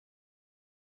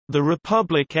The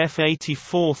Republic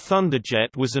F-84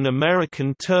 Thunderjet was an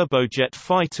American turbojet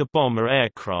fighter-bomber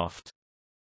aircraft.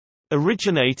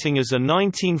 Originating as a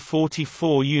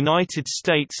 1944 United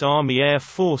States Army Air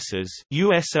Forces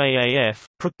USAF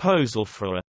proposal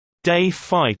for a day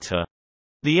fighter,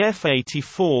 the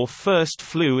F-84 first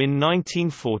flew in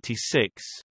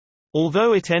 1946.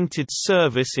 Although it entered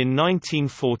service in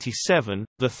 1947,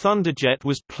 the Thunderjet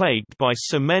was plagued by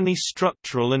so many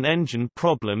structural and engine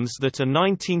problems that a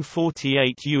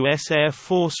 1948 U.S. Air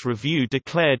Force review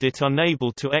declared it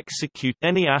unable to execute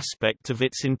any aspect of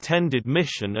its intended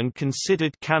mission and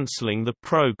considered cancelling the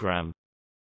program.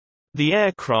 The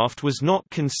aircraft was not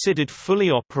considered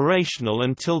fully operational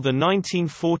until the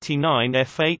 1949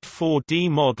 F-84D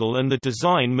model, and the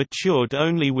design matured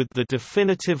only with the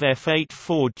definitive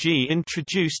F-84G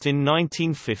introduced in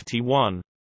 1951.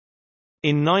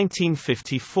 In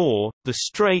 1954, the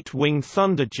straight-wing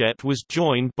Thunderjet was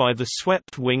joined by the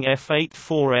swept-wing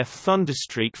F-84F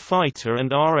Thunderstreak fighter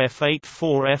and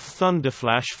RF-84F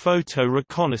Thunderflash photo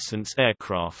reconnaissance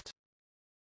aircraft.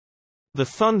 The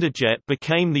Thunderjet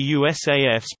became the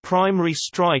USAF's primary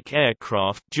strike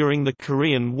aircraft during the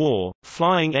Korean War,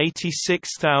 flying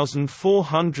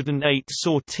 86,408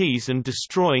 sorties and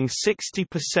destroying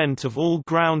 60% of all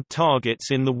ground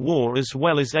targets in the war, as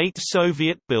well as 8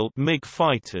 Soviet-built MiG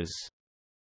fighters.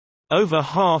 Over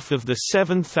half of the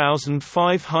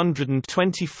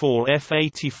 7,524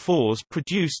 F-84s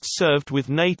produced served with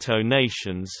NATO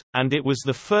nations, and it was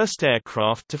the first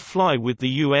aircraft to fly with the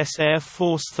U.S. Air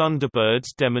Force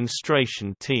Thunderbirds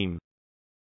demonstration team.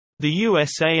 The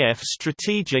USAF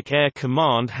Strategic Air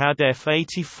Command had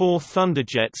F-84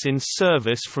 Thunderjets in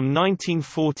service from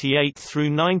 1948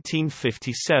 through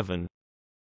 1957.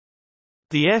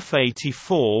 The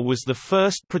F-84 was the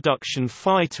first production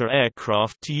fighter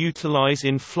aircraft to utilize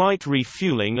in-flight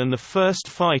refueling and the first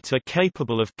fighter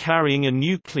capable of carrying a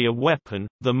nuclear weapon,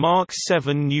 the Mark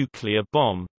 7 nuclear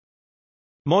bomb.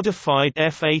 Modified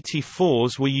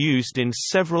F-84s were used in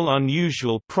several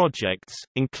unusual projects,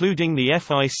 including the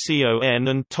FICON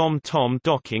and Tom-Tom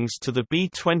dockings to the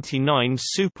B-29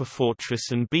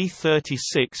 Superfortress and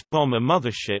B-36 bomber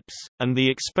motherships, and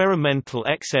the experimental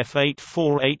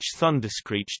XF-84H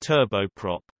Thunderscreech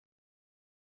turboprop.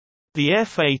 The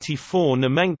F-84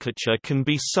 nomenclature can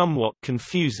be somewhat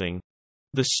confusing.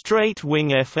 The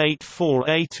straight-wing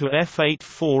F-84A to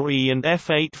F-84E and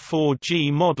F-84G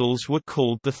models were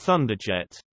called the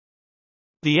Thunderjet.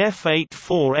 The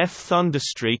F-84F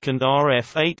Thunderstreak and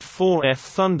RF-84F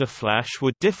Thunderflash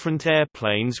were different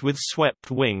airplanes with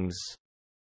swept wings.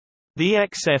 The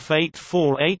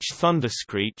XF-84H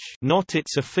Thunderscreech, not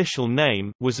its official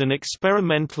name, was an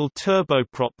experimental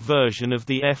turboprop version of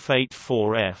the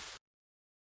F-84F.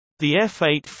 The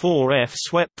F-84F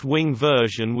swept-wing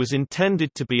version was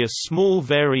intended to be a small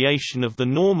variation of the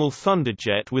normal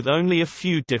Thunderjet with only a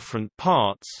few different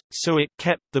parts, so it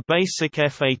kept the basic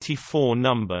F-84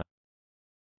 number.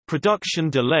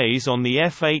 Production delays on the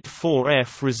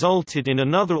F-84F resulted in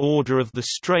another order of the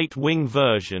straight-wing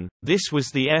version. This was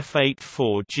the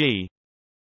F-84G.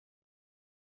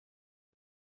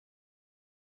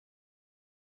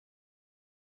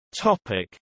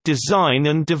 Topic: Design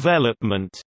and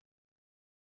development.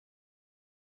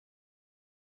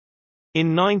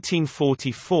 In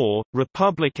 1944,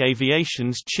 Republic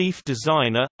Aviation's chief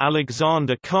designer,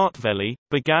 Alexander Kartveli,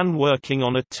 began working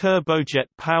on a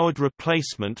turbojet-powered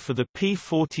replacement for the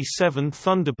P-47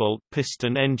 Thunderbolt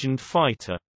piston-engined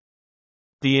fighter.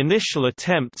 The initial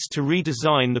attempts to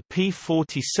redesign the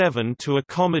P-47 to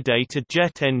accommodate a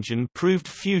jet engine proved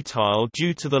futile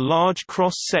due to the large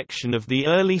cross-section of the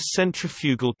early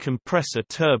centrifugal compressor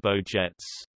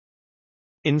turbojets.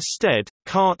 Instead,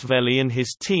 Kartveli and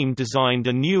his team designed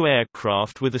a new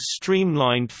aircraft with a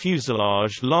streamlined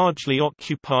fuselage largely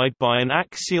occupied by an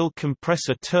axial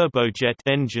compressor turbojet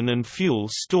engine and fuel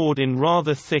stored in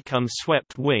rather thick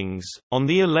unswept wings. On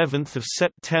the 11th of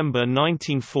September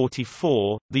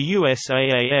 1944, the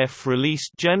USAAF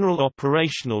released general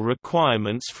operational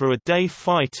requirements for a day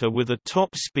fighter with a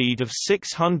top speed of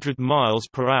 600 miles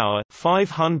per hour,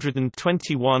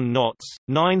 521 knots,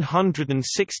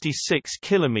 966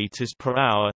 kilometers per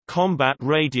hour, combat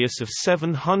radius of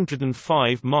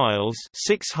 705 miles,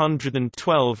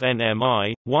 612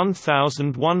 nmi,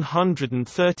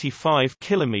 1135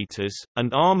 kilometers,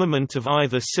 and armament of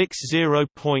either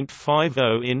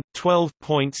 60.50 in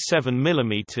 12.7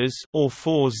 mm or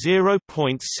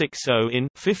 40.60 in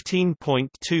 15.2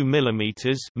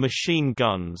 mm machine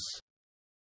guns.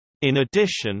 In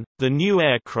addition, the new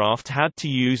aircraft had to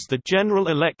use the General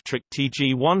Electric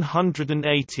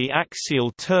TG-180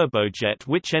 axial turbojet,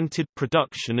 which entered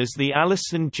production as the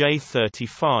Allison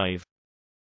J-35.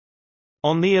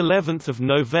 On the 11th of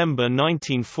November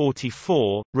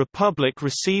 1944, Republic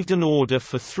received an order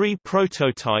for 3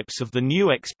 prototypes of the new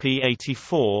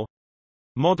XP-84,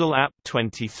 model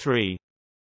AP-23.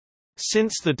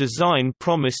 Since the design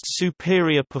promised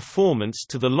superior performance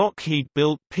to the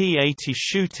Lockheed-built P-80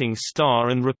 Shooting Star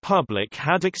and Republic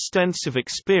had extensive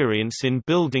experience in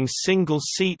building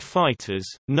single-seat fighters,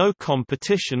 no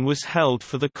competition was held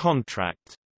for the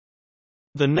contract.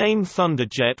 The name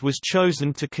Thunderjet was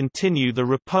chosen to continue the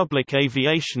Republic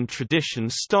aviation tradition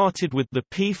started with the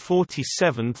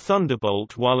P-47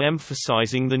 Thunderbolt while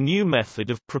emphasizing the new method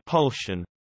of propulsion.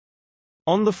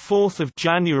 On 4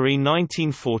 January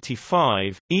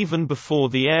 1945, even before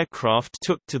the aircraft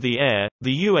took to the air,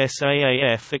 the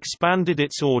USAF expanded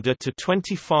its order to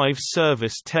 25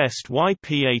 service test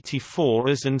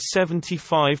YP-84As and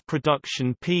 75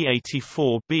 production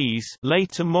P-84Bs,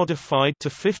 later modified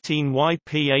to 15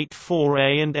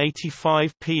 YP-84A and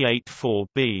 85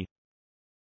 P-84B.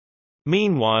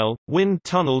 Meanwhile, wind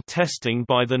tunnel testing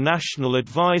by the National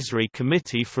Advisory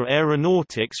Committee for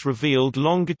Aeronautics revealed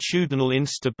longitudinal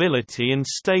instability and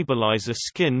stabilizer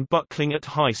skin buckling at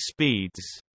high speeds.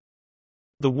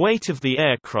 The weight of the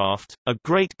aircraft, a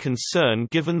great concern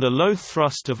given the low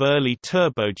thrust of early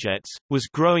turbojets, was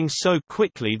growing so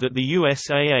quickly that the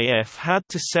USAF had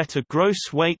to set a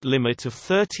gross weight limit of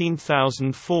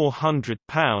 13,400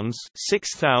 pounds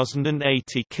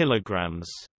 (6,080 kilograms).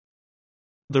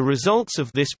 The results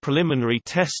of this preliminary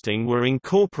testing were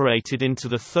incorporated into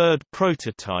the third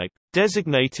prototype,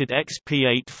 designated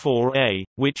XP-84A,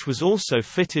 which was also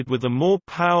fitted with a more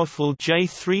powerful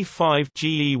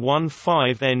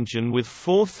J-35GE-15 engine with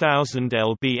 4,000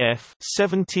 lbf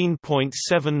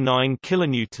 (17.79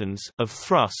 kilonewtons) of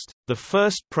thrust. The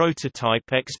first prototype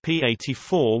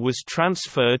XP-84 was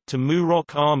transferred to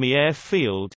Muroc Army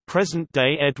Airfield,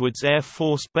 present-day Edwards Air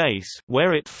Force Base,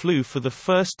 where it flew for the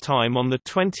first time on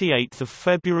 28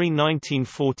 February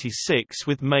 1946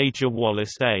 with Major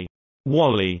Wallace A.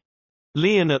 Wally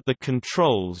Leon at the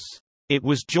controls. It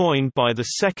was joined by the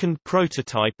second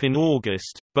prototype in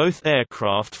August, both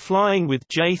aircraft flying with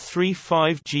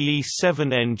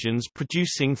J-35GE-7 engines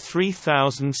producing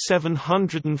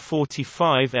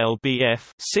 3,745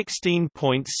 lbf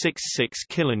 (16.66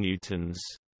 kilonewtons).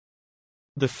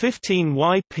 The 15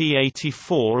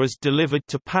 YP-84 is delivered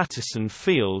to Patterson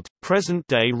Field,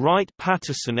 present-day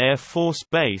Wright-Patterson Air Force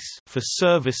Base, for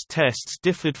service tests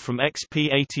differed from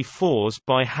XP-84s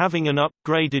by having an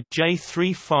upgraded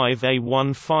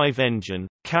J-35A-15 engine,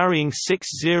 carrying 6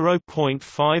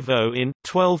 0.50 in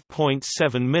 12.7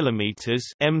 mm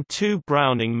M2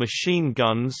 Browning machine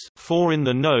guns, 4 in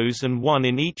the nose and 1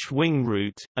 in each wing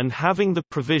root, and having the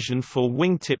provision for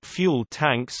wingtip fuel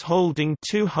tanks holding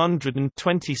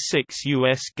 226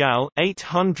 US gal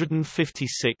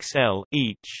 856 L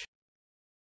each.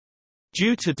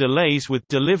 Due to delays with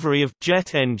delivery of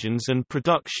jet engines and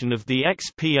production of the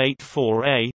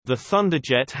XP-84A, the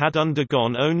Thunderjet had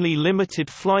undergone only limited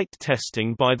flight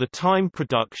testing by the time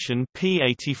production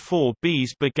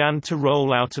P-84Bs began to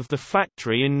roll out of the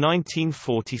factory in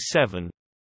 1947.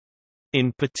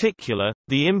 In particular,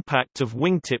 the impact of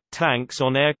wingtip tanks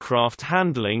on aircraft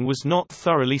handling was not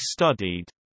thoroughly studied.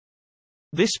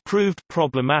 This proved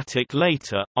problematic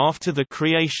later, after the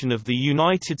creation of the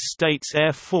United States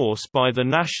Air Force by the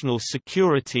National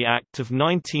Security Act of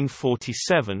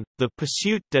 1947. The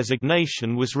pursuit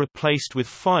designation was replaced with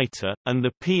fighter, and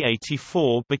the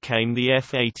P-84 became the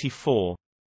F-84.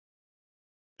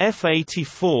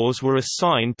 F-84s were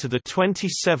assigned to the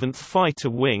 27th Fighter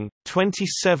Wing,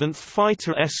 27th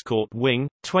Fighter Escort Wing,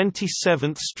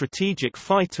 27th Strategic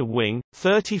Fighter Wing,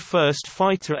 31st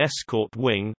Fighter Escort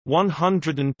Wing,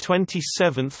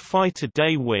 127th Fighter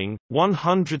Day Wing,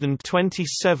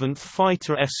 127th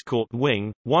Fighter Escort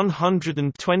Wing,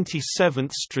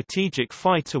 127th Strategic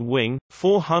Fighter Wing,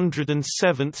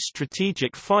 407th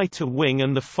Strategic Fighter Wing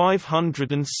and the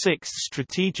 506th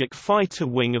Strategic Fighter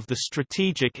Wing of the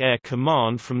Strategic Air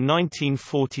Command from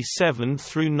 1947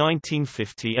 through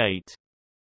 1958.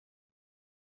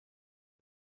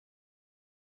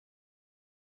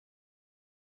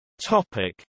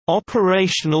 Topic: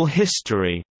 Operational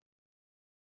history.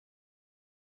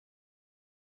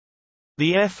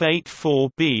 The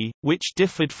F-84B, which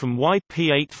differed from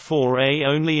YP-84A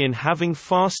only in having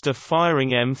faster-firing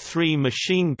M3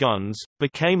 machine guns,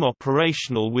 became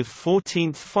operational with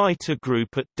 14th Fighter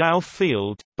Group at Dow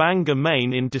Field, Bangor,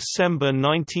 Maine in December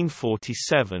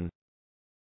 1947.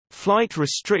 Flight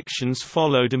restrictions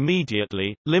followed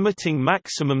immediately, limiting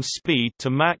maximum speed to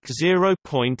Mach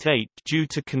 0.8 due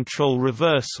to control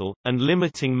reversal, and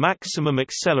limiting maximum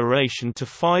acceleration to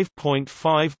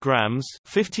 5.5 grams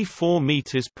 (54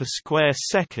 meters per square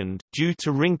second) due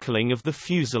to wrinkling of the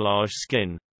fuselage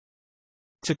skin.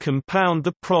 To compound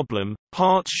the problem,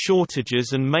 parts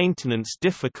shortages and maintenance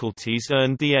difficulties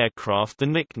earned the aircraft the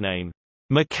nickname,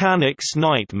 "Mechanic's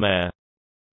Nightmare."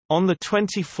 On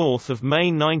 24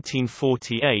 May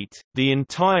 1948, the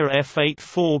entire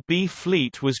F-84B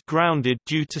fleet was grounded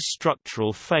due to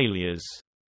structural failures.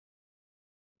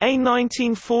 A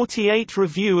 1948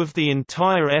 review of the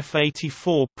entire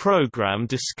F-84 program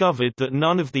discovered that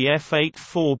none of the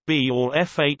F-84B or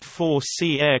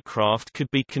F-84C aircraft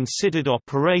could be considered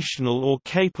operational or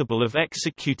capable of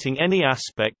executing any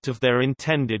aspect of their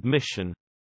intended mission.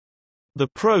 The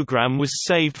program was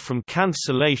saved from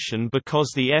cancellation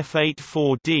because the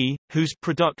F-84D, whose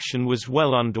production was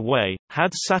well underway,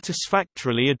 had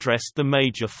satisfactorily addressed the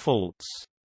major faults.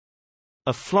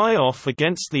 A fly-off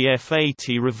against the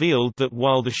F-80 revealed that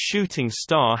while the Shooting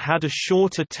Star had a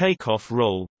shorter takeoff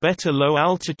roll, better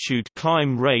low-altitude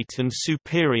climb rate and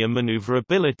superior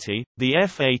maneuverability, the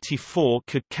F-84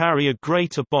 could carry a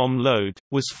greater bomb load,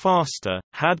 was faster,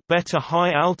 had better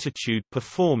high-altitude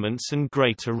performance and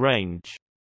greater range.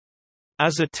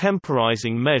 As a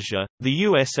temporizing measure, the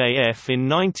USAF in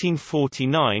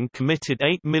 1949 committed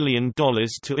 $8 million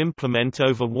to implement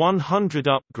over 100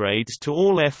 upgrades to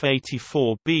all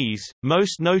F-84Bs,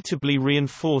 most notably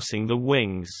reinforcing the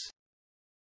wings.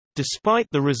 Despite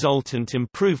the resultant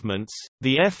improvements,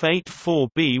 the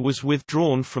F-84B was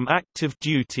withdrawn from active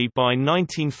duty by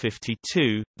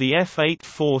 1952. The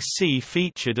F-84C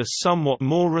featured a somewhat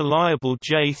more reliable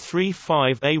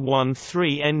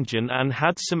J-35A13 engine and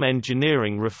had some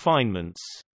engineering refinements.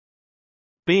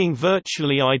 Being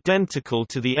virtually identical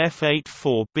to the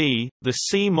F-84B, the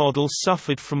C model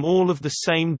suffered from all of the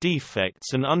same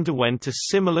defects and underwent a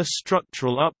similar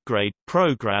structural upgrade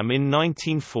program in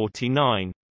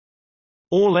 1949.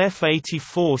 All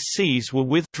F-84Cs were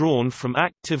withdrawn from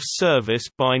active service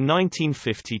by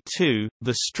 1952.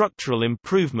 The structural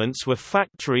improvements were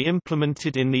factory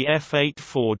implemented in the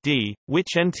F-84D,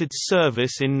 which entered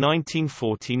service in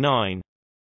 1949.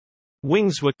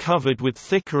 Wings were covered with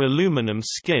thicker aluminum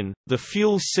skin, the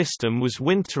fuel system was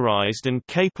winterized and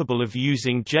capable of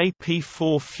using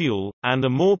JP4 fuel, and a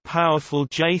more powerful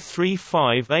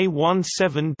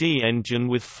J35A17D engine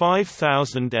with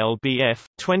 5000 lbf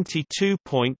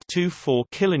 (22.24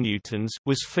 kilonewtons)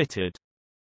 was fitted.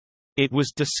 It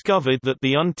was discovered that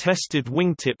the untested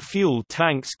wingtip fuel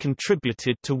tanks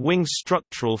contributed to wing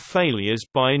structural failures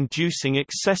by inducing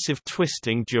excessive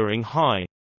twisting during high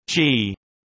G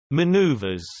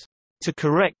maneuvers. To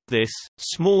correct this,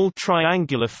 small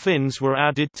triangular fins were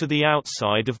added to the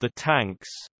outside of the tanks.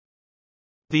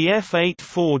 The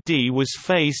F-84D was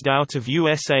phased out of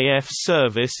USAF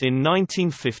service in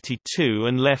 1952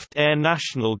 and left Air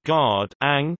National Guard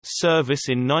 (ANG) service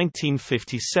in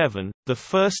 1957. The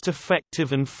first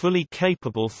effective and fully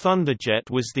capable Thunderjet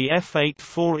was the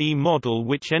F-84E model,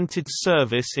 which entered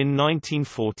service in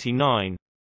 1949.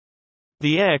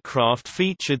 The aircraft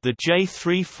featured the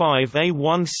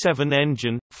J35A17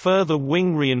 engine, further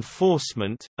wing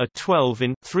reinforcement, a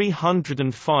 12-in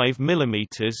 (305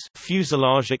 mm)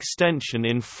 fuselage extension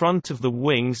in front of the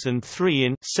wings and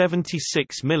 3-in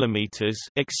 (76 mm)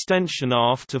 extension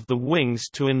aft of the wings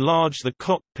to enlarge the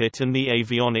cockpit and the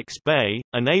avionics bay,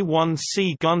 an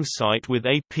A1C gunsight with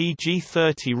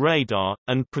APG-30 radar,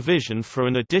 and provision for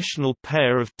an additional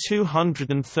pair of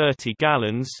 230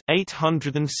 gallons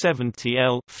 (870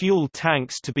 fuel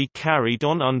tanks to be carried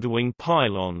on underwing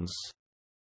pylons.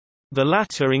 The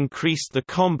latter increased the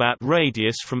combat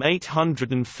radius from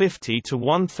 850 to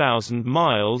 1,000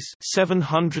 miles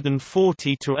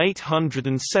 (740 to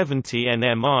 870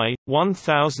 nmi),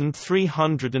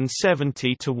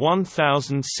 1,370 to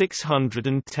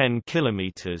 1,610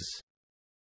 kilometers.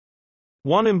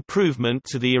 One improvement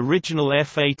to the original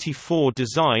F-84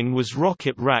 design was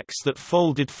rocket racks that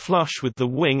folded flush with the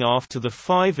wing after the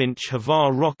 5-inch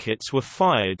Havar rockets were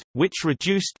fired, which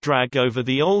reduced drag over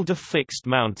the older fixed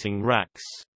mounting racks.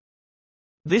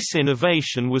 This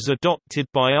innovation was adopted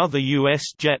by other U.S.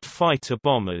 jet fighter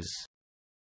bombers.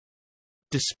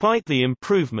 Despite the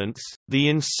improvements, the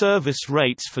in-service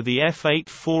rates for the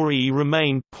F-84E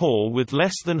remained poor, with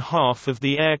less than half of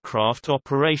the aircraft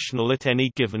operational at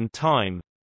any given time.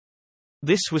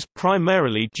 This was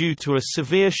primarily due to a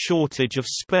severe shortage of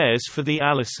spares for the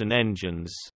Allison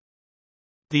engines.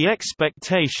 The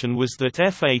expectation was that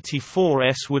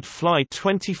F-84s would fly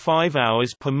 25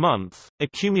 hours per month,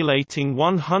 accumulating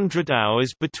 100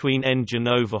 hours between engine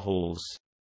overhauls.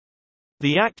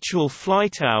 The actual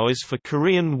flight hours for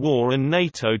Korean War and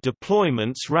NATO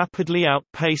deployments rapidly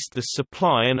outpaced the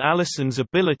supply and Allison's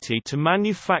ability to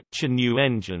manufacture new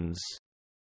engines.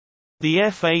 The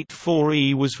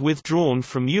F-84E was withdrawn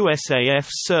from USAF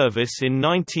service in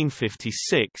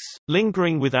 1956,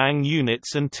 lingering with ANG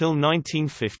units until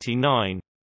 1959.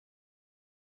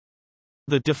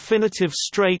 The definitive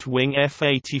straight-wing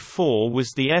F-84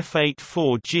 was the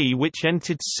F-84G, which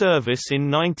entered service in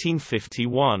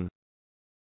 1951.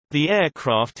 The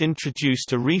aircraft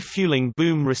introduced a refueling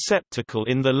boom receptacle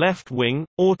in the left wing,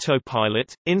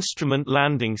 autopilot, instrument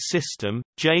landing system,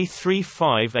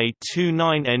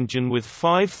 J-35A-29 engine with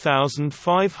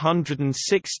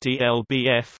 5,560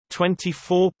 lbf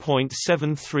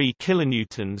 (24.73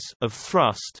 kilonewtons) of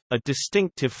thrust, a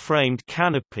distinctive framed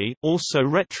canopy also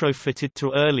retrofitted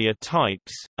to earlier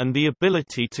types, and the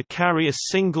ability to carry a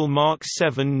single Mark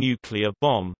 7 nuclear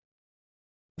bomb.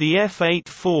 The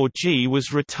F-84G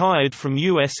was retired from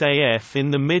USAF in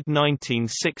the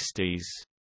mid-1960s.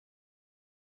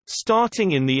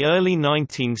 Starting in the early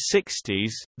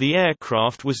 1960s, the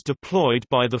aircraft was deployed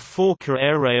by the Força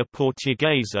Aérea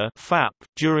Portuguesa (FAP)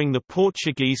 during the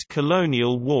Portuguese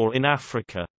colonial war in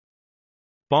Africa.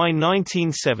 By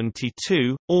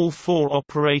 1972, all 4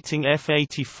 operating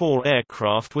F-84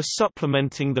 aircraft were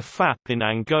supplementing the FAP in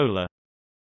Angola.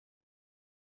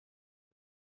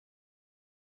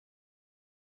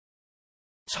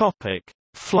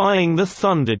 Flying the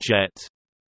Thunderjet.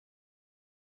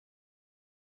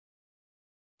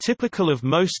 Typical of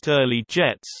most early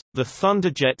jets, the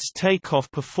Thunderjet's takeoff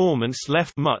performance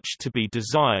left much to be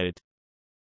desired.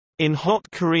 In hot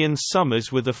Korean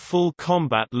summers with a full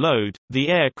combat load, the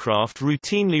aircraft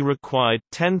routinely required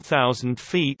 10,000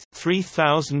 feet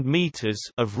 (3,000 meters)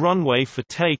 of runway for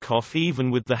takeoff. Even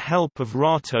with the help of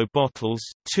Rato bottles,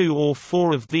 2 or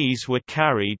 4 of these were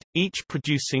carried, each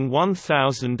producing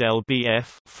 1,000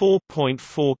 lbf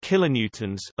 (4.4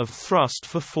 kilonewtons) of thrust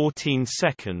for 14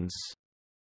 seconds.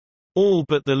 All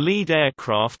but the lead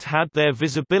aircraft had their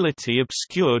visibility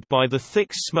obscured by the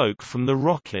thick smoke from the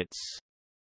rockets.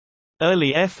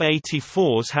 Early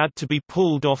F-84s had to be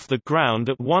pulled off the ground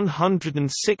at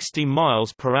 160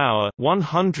 miles per hour,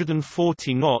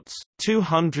 140 knots,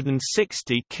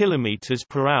 260 kilometers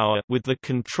per hour, with the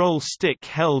control stick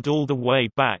held all the way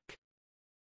back.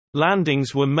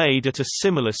 Landings were made at a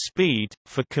similar speed.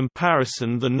 For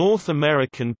comparison, the North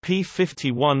American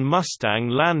P-51 Mustang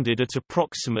landed at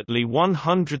approximately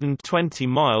 120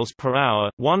 miles per hour,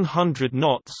 100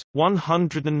 knots,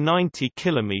 190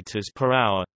 kilometers per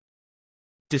hour.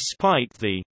 Despite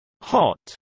the hot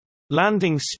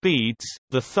landing speeds,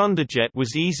 the Thunderjet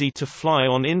was easy to fly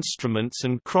on instruments,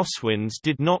 and crosswinds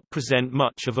did not present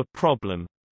much of a problem.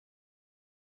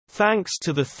 Thanks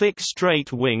to the thick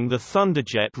straight wing, the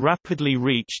Thunderjet rapidly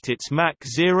reached its Mach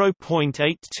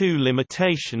 0.82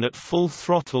 limitation at full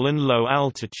throttle and low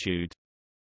altitude.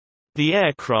 The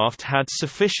aircraft had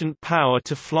sufficient power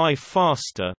to fly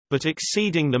faster, but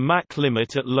exceeding the Mach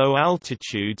limit at low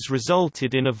altitudes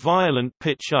resulted in a violent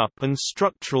pitch-up and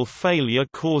structural failure,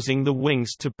 causing the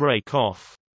wings to break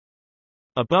off.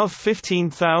 Above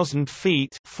 15,000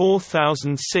 feet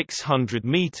 (4,600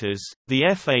 meters), the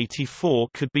F-84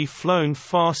 could be flown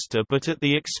faster but at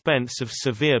the expense of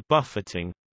severe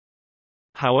buffeting.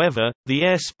 However, the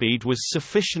airspeed was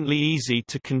sufficiently easy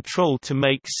to control to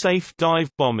make safe dive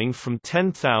bombing from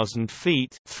 10,000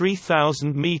 feet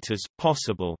 (3,000 meters)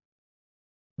 possible.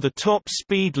 The top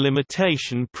speed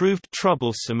limitation proved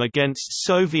troublesome against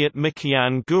Soviet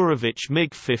Mikoyan Gurevich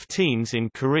MiG-15s in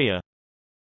Korea.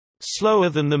 Slower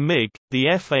than the MiG, the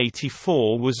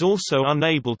F-84 was also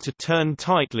unable to turn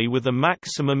tightly with a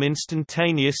maximum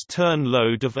instantaneous turn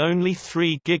load of only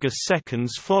 3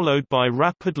 gigaseconds, followed by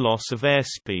rapid loss of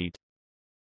airspeed.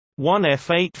 One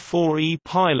F-84E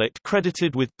pilot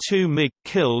credited with 2 MiG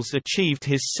kills achieved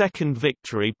his second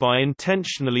victory by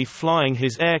intentionally flying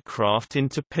his aircraft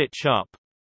into pitch-up.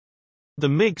 The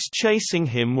MiGs chasing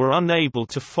him were unable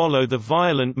to follow the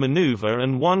violent maneuver,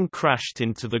 and one crashed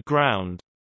into the ground.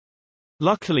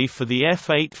 Luckily for the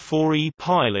F-84E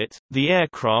pilot, the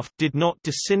aircraft did not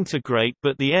disintegrate,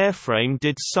 but the airframe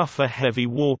did suffer heavy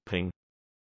warping.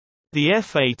 The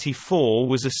F-84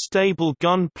 was a stable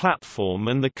gun platform,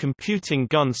 and the computing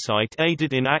gunsight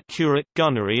aided in accurate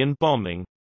gunnery and bombing.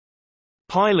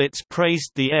 Pilots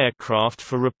praised the aircraft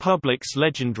for Republic's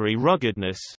legendary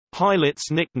ruggedness. Pilots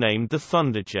nicknamed the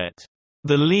Thunderjet,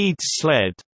 the lead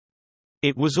sled.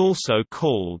 It was also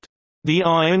called the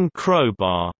Iron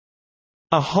Crowbar,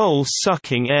 a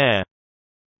hole-sucking air,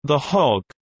 the hog,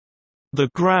 the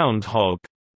groundhog,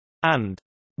 and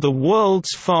the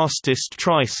world's fastest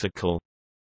tricycle,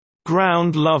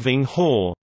 ground-loving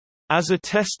whore, as a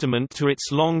testament to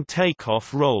its long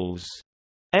takeoff rolls.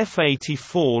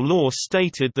 F-84 law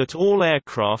stated that all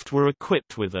aircraft were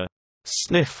equipped with a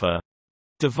sniffer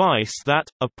device that,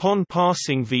 upon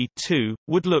passing V2,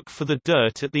 would look for the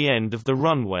dirt at the end of the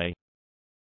runway.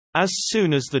 As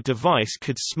soon as the device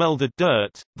could smell the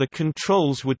dirt, the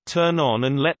controls would turn on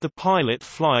and let the pilot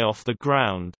fly off the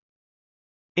ground.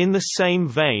 In the same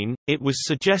vein, it was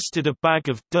suggested a bag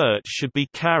of dirt should be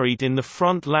carried in the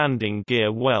front landing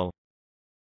gear well.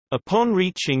 Upon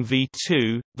reaching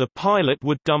V2, the pilot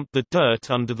would dump the dirt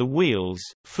under the wheels,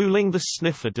 fooling the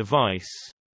sniffer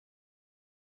device.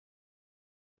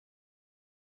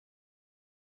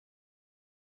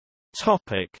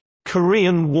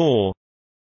 Korean War.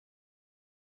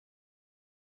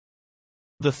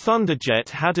 The Thunderjet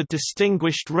had a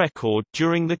distinguished record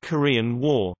during the Korean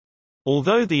War.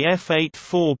 Although the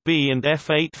F-84B and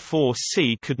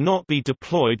F-84C could not be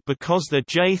deployed because their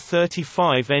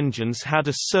J-35 engines had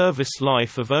a service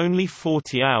life of only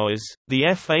 40 hours, the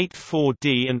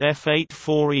F-84D and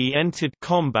F-84E entered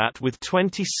combat with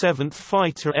 27th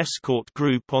Fighter Escort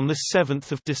Group on 7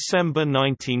 December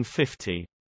 1950.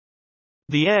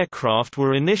 The aircraft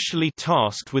were initially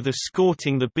tasked with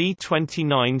escorting the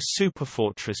B-29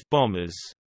 Superfortress bombers.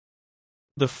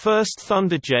 The first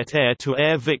Thunderjet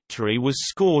air-to-air victory was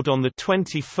scored on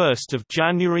 21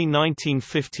 January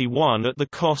 1951 at the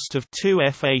cost of 2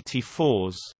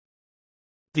 F-84s.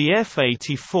 The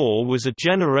F-84 was a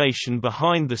generation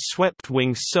behind the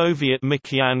swept-wing Soviet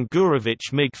Mikoyan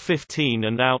Gurevich MiG-15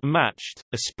 and outmatched,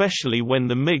 especially when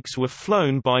the MiGs were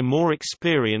flown by more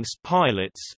experienced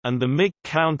pilots, and the MiG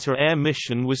counter-air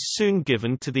mission was soon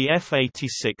given to the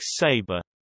F-86 Sabre.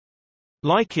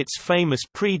 Like its famous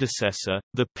predecessor,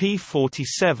 the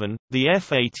P-47, the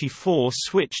F-84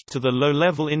 switched to the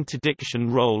low-level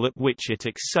interdiction role at which it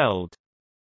excelled.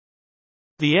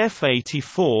 The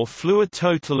F-84 flew a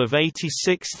total of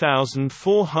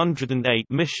 86,408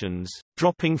 missions,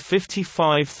 dropping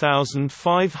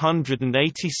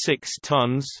 55,586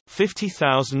 tons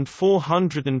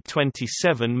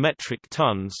 (50,427 metric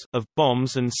tons) of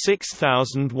bombs and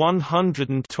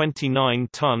 6,129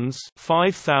 tons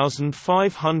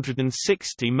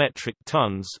 (5,560 metric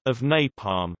tons) of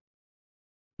napalm.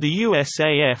 The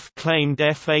USAF claimed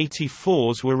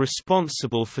F-84s were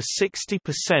responsible for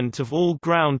 60% of all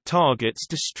ground targets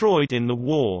destroyed in the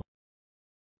war.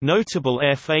 Notable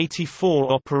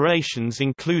F-84 operations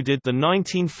included the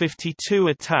 1952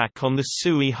 attack on the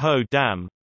Sui Ho Dam.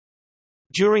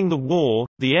 During the war,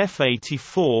 the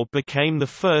F-84 became the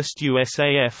first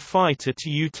USAF fighter to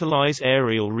utilize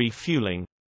aerial refueling.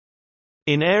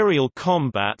 In aerial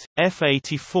combat,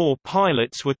 F-84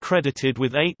 pilots were credited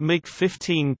with 8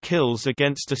 MiG-15 kills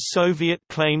against a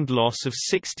Soviet-claimed loss of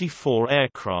 64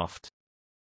 aircraft.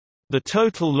 The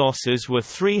total losses were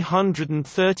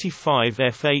 335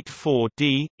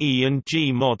 F-84D, E and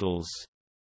G models.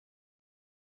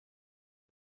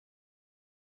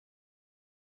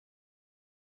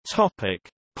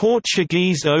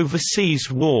 Portuguese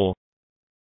Overseas War.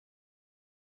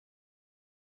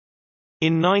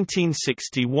 In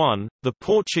 1961, the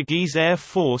Portuguese Air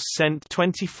Force sent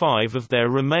 25 of their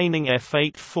remaining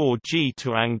F-84G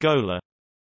to Angola.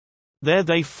 There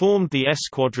they formed the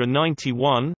Esquadra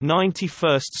 91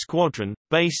 91st Squadron,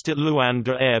 based at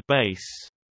Luanda Air Base.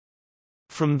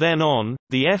 From then on,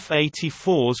 the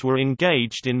F-84s were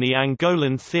engaged in the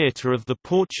Angolan theatre of the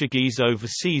Portuguese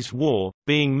Overseas War,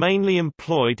 being mainly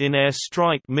employed in air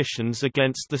strike missions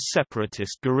against the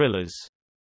separatist guerrillas.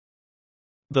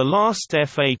 The last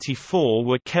F-84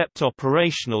 were kept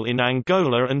operational in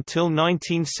Angola until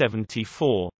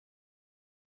 1974.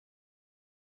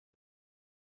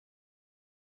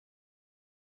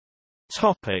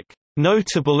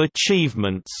 Notable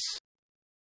achievements.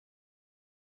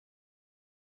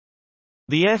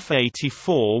 The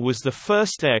F-84 was the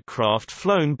first aircraft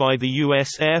flown by the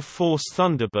U.S. Air Force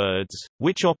Thunderbirds,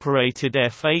 which operated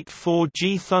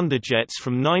F-84G Thunderjets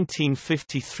from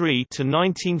 1953 to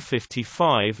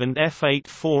 1955 and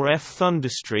F-84F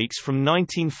Thunderstreaks from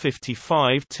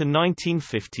 1955 to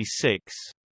 1956.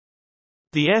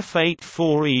 The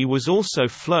F-84E was also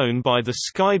flown by the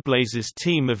Skyblazers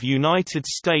team of United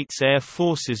States Air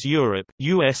Forces Europe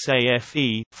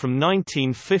 (USAFE) from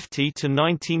 1950 to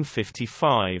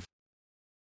 1955.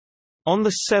 On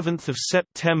 7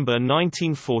 September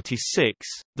 1946,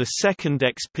 the second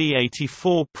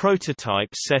XP-84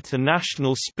 prototype set a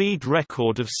national speed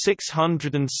record of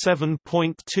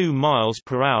 607.2 miles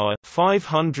per hour,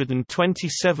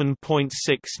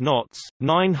 527.6 knots,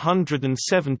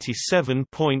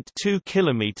 977.2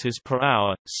 kilometers per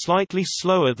hour, slightly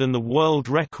slower than the world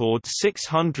record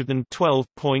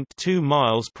 612.2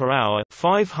 miles per hour,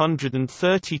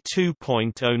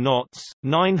 532.0 knots,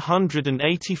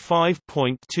 985.2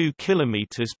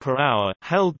 kilometers per hour,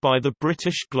 held by the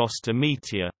British Gloucester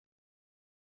Meteor.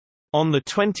 On the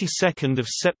 22nd of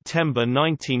September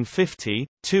 1950,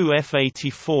 two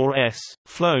F-84s,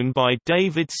 flown by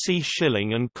David C.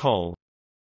 Schilling and Col.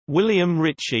 William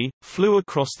Ritchie, flew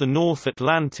across the North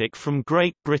Atlantic from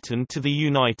Great Britain to the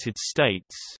United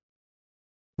States.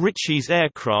 Ritchie's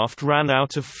aircraft ran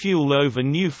out of fuel over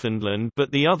Newfoundland, but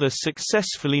the other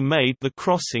successfully made the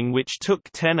crossing, which took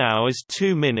 10 hours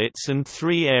 2 minutes and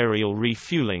 3 aerial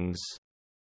refuelings.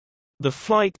 The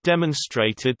flight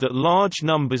demonstrated that large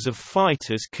numbers of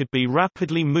fighters could be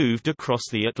rapidly moved across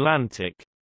the Atlantic.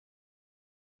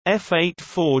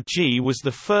 F-84G was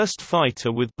the first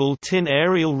fighter with built-in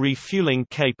aerial refueling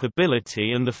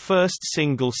capability and the first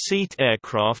single-seat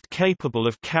aircraft capable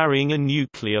of carrying a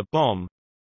nuclear bomb.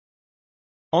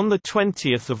 On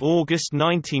 20 August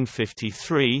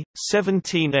 1953,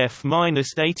 17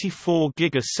 F-84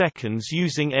 gigaseconds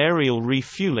using aerial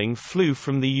refueling flew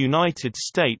from the United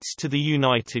States to the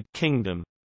United Kingdom.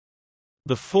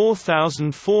 The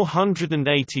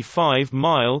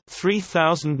 4,485-mile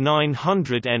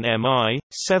 (3,900 nmi,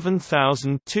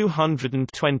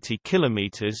 7,220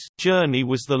 km) journey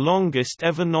was the longest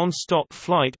ever non-stop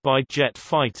flight by jet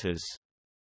fighters.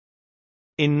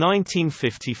 In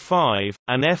 1955,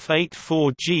 an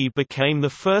F-84G became the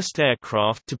first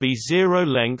aircraft to be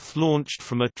zero-length launched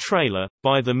from a trailer.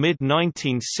 By the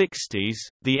mid-1960s,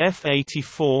 the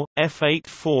F-84,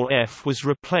 F-84F was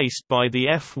replaced by the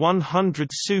F-100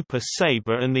 Super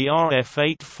Sabre and the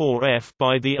RF-84F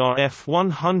by the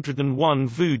RF-101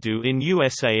 Voodoo in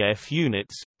USAF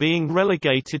units, being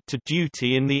relegated to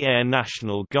duty in the Air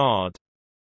National Guard.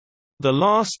 The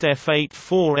last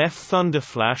F-84F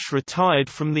Thunderflash retired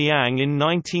from the ANG in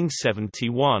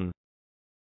 1971.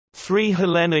 3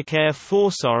 Hellenic Air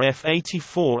Force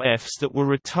RF-84Fs that were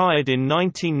retired in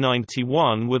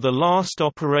 1991 were the last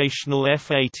operational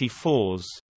F-84s.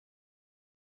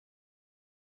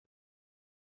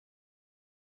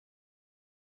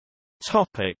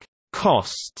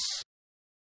 Costs.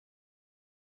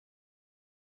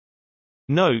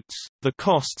 Notes: the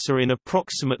costs are in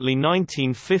approximately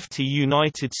 1950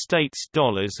 United States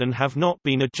dollars and have not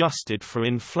been adjusted for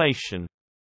inflation.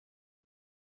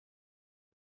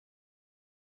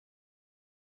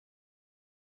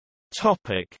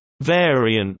 Topic: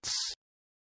 Variants.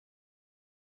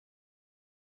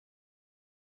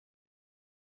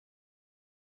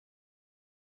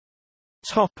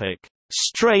 Topic: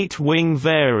 Straight wing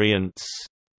variants.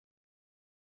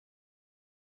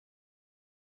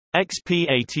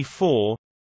 XP-84,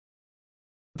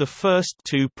 the first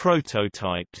two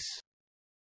prototypes.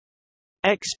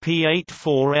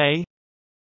 XP-84A,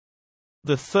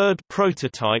 the third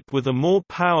prototype with a more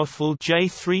powerful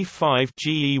J-35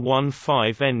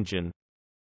 GE-15 engine.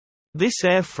 This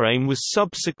airframe was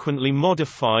subsequently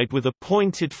modified with a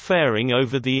pointed fairing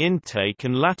over the intake,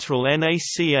 and lateral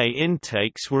NACA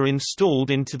intakes were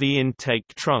installed into the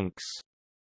intake trunks.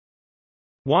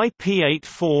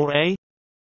 YP-84A,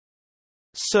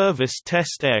 service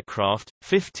test aircraft,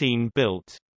 15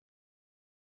 built.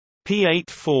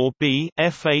 P-84B,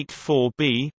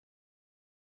 F-84B,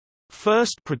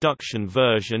 first production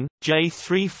version,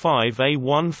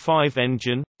 J-35A-15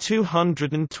 engine,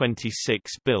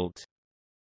 226 built.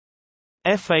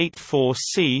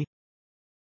 F-84C,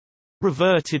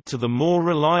 reverted to the more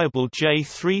reliable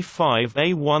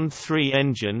J-35A-13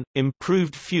 engine,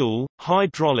 improved fuel,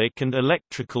 hydraulic and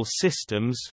electrical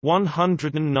systems,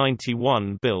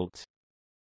 191 built.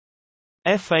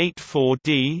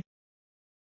 F-84D,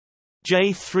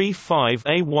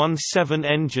 J-35A-17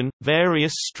 engine,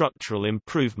 various structural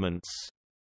improvements.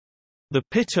 The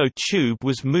pitot tube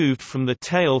was moved from the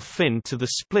tail fin to the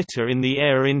splitter in the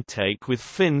air intake with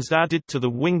fins added to the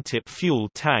wingtip fuel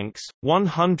tanks,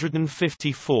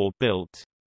 154 built.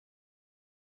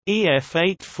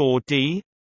 EF-84D,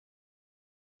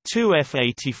 2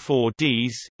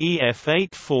 F-84Ds,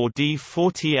 EF-84D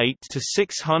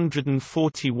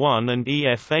 48-641 and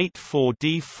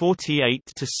EF-84D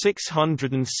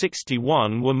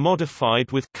 48-661 were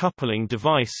modified with coupling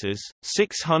devices,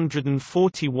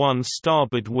 641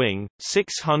 starboard wing,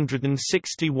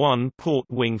 661 port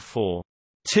wing 4.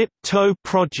 Tip-Toe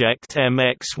Project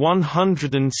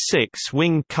MX-106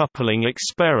 wing coupling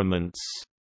experiments.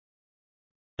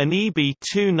 An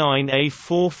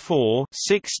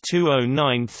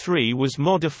EB-29A44-62093 was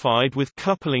modified with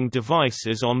coupling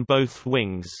devices on both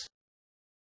wings.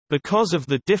 Because of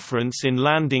the difference in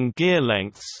landing gear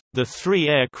lengths, the three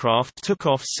aircraft took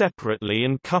off separately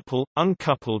and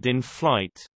uncoupled in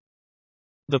flight.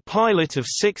 The pilot of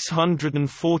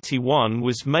 641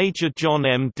 was Major John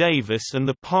M. Davis and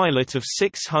the pilot of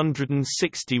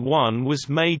 661 was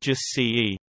Major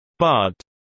C.E. Bud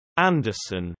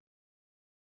Anderson.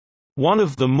 One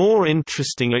of the more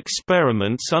interesting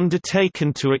experiments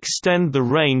undertaken to extend the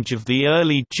range of the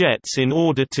early jets in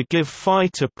order to give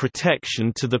fighter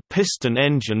protection to the piston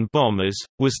engine bombers,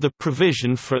 was the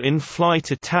provision for in-flight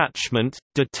detachment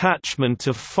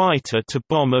of fighter to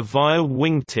bomber via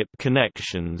wingtip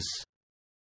connections.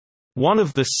 One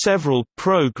of the several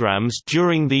programs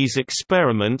during these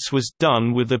experiments was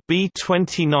done with a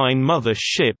B-29 mother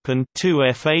ship and two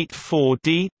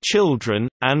F-84D children,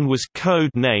 and was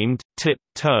code-named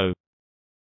Tip-Toe.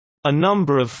 A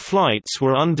number of flights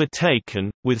were undertaken,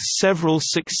 with several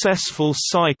successful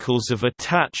cycles of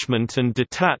attachment and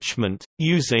detachment,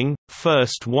 using,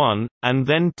 first one, and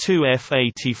then two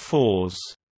F-84s.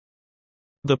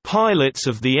 The pilots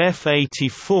of the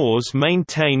F-84s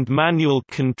maintained manual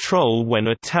control when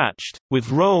attached,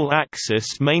 with roll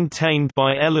axis maintained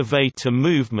by elevator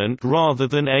movement rather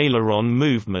than aileron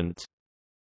movement.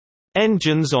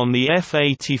 Engines on the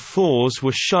F-84s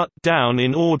were shut down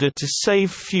in order to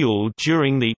save fuel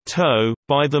during the tow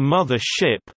by the mother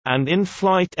ship, and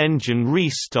in-flight engine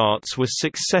restarts were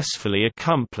successfully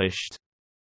accomplished.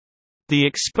 The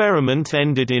experiment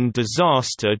ended in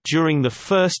disaster during the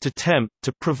first attempt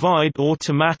to provide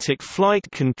automatic flight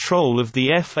control of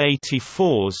the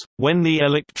F-84s, when the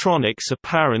electronics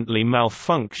apparently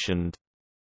malfunctioned.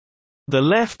 The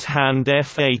left-hand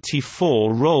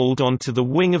F-84 rolled onto the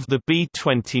wing of the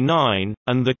B-29,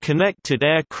 and the connected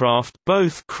aircraft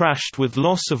both crashed with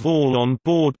loss of all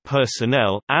on-board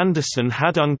personnel. Anderson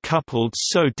had uncoupled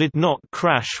so did not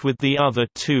crash with the other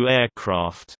two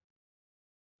aircraft.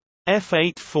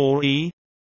 F-84E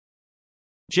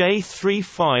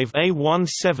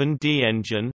J-35A-17D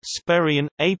engine, Sperrian,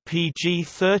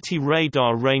 APG-30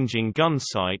 radar ranging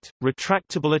gunsight,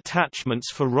 retractable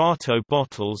attachments for RATO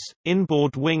bottles,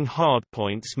 inboard wing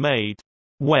hardpoints made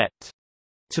wet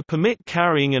to permit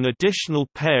carrying an additional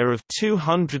pair of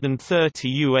 230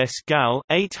 US gal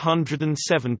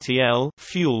 870 L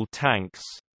fuel tanks.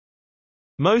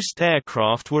 Most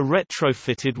aircraft were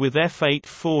retrofitted with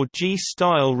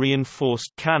F-84G-style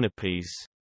reinforced canopies.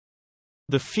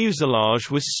 The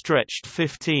fuselage was stretched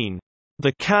 15.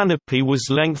 The canopy was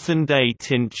lengthened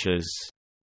 8 inches.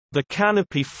 The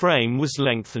canopy frame was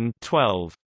lengthened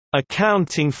 12,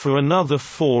 accounting for another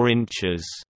 4 inches,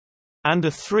 and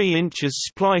a 3 inches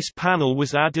splice panel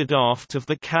was added aft of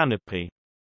the canopy.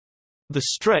 The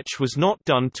stretch was not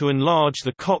done to enlarge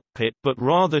the cockpit but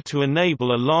rather to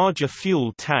enable a larger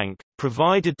fuel tank,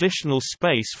 provide additional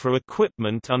space for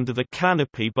equipment under the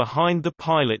canopy behind the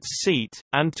pilot's seat,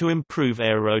 and to improve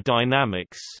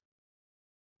aerodynamics.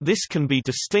 This can be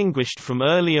distinguished from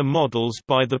earlier models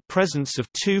by the presence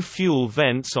of two fuel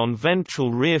vents on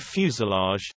ventral rear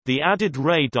fuselage, the added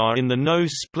radar in the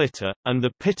nose splitter, and the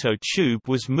pitot tube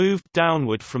was moved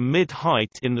downward from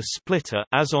mid-height in the splitter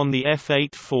as on the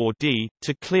F-84D,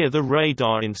 to clear the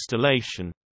radar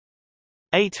installation.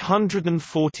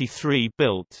 843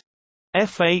 built.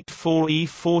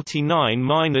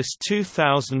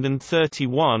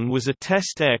 F-84E-49-2031 was a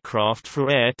test aircraft for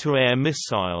air-to-air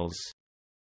missiles.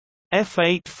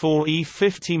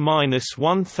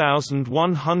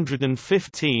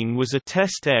 F-84E-50-1115 was a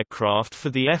test aircraft for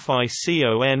the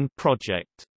FICON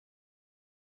project.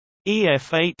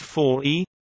 EF-84E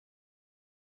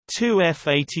Two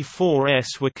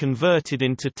F-84s were converted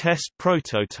into test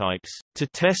prototypes, to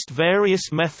test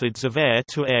various methods of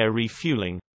air-to-air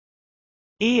refueling.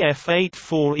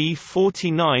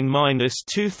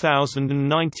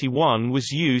 EF-84E-49-2091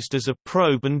 was used as a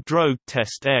probe and drogue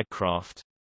test aircraft.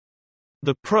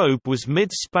 The probe was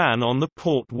mid-span on the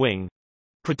port wing.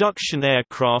 Production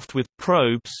aircraft with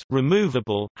probes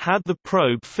removable had the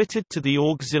probe fitted to the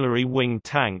auxiliary wing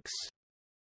tanks.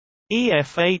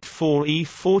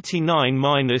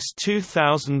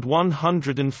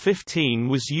 EF-84E-49-2115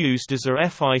 was used as a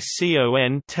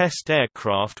FICON test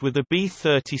aircraft with a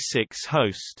B-36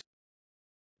 host.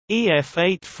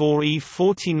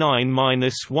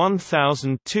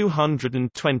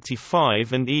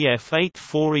 EF-84E-49-1225 and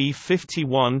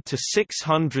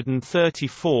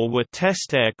EF-84E-51-634 were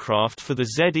test aircraft for the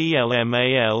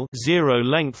ZELMAL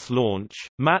zero-length launch,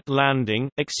 mat landing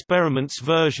experiments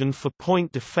version for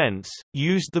point defense,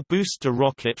 used the booster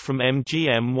rocket from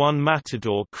MGM-1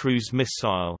 Matador cruise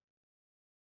missile.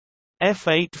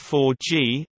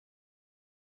 F-84G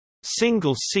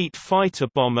single-seat fighter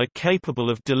bomber capable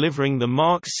of delivering the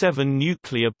Mark 7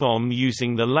 nuclear bomb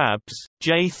using the Labs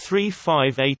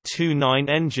J-35A29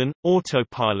 engine,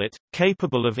 autopilot,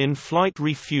 capable of in-flight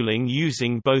refueling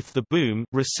using both the boom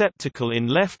receptacle in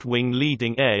left wing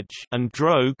leading edge and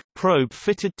drogue probe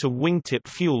fitted to wingtip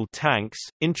fuel tanks,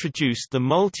 introduced the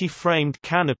multi-framed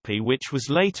canopy which was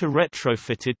later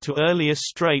retrofitted to earlier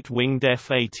straight-winged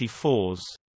F-84s.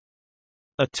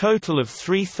 A total of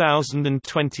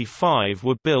 3,025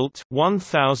 were built,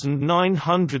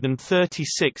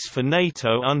 1,936 for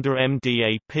NATO under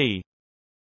MDAP.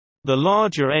 The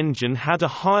larger engine had a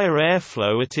higher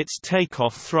airflow at its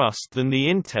takeoff thrust than the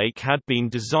intake had been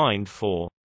designed for.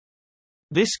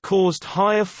 This caused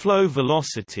higher flow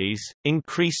velocities,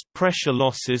 increased pressure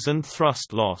losses and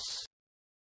thrust loss.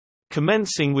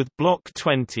 Commencing with Block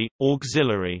 20,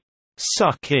 auxiliary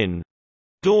suck-in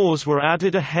doors were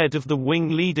added ahead of the wing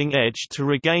leading edge to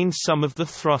regain some of the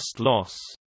thrust loss.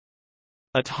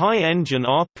 At high engine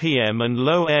RPM and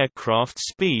low aircraft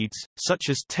speeds, such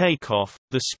as takeoff,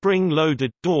 the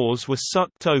spring-loaded doors were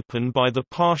sucked open by the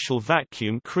partial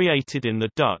vacuum created in the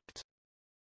duct.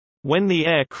 When the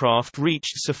aircraft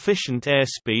reached sufficient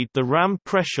airspeed, the ram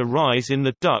pressure rise in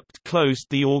the duct closed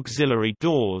the auxiliary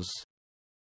doors.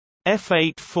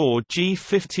 F-84G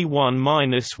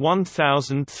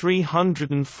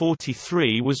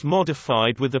 51-1343 was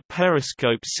modified with a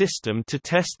periscope system to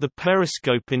test the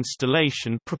periscope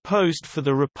installation proposed for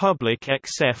the Republic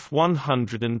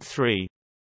XF-103.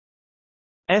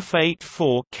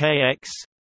 F-84KX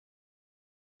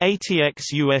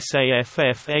 80X USAF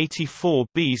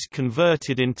F-84Bs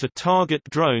converted into target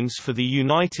drones for the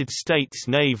United States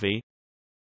Navy.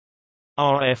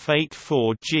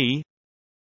 RF-84G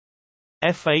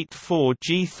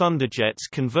F-84G Thunderjets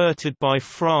converted by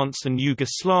France and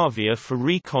Yugoslavia for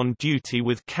recon duty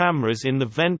with cameras in the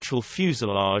ventral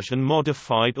fuselage and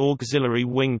modified auxiliary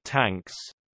wing tanks.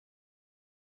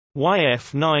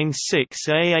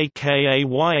 YF-96A aka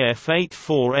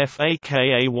YF-84F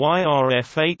aka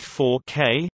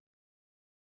YRF-84K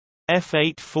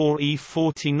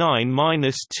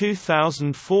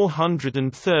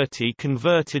F-84E-49-2430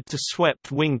 converted to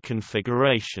swept wing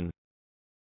configuration.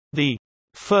 The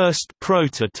first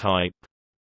prototype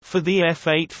for the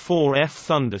F-84F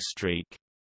Thunderstreak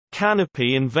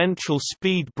canopy and ventral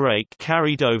speed brake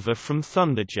carried over from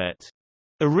Thunderjet.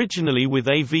 Originally with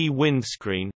AV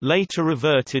windscreen, later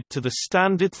reverted to the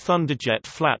standard Thunderjet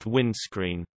flat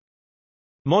windscreen.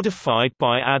 Modified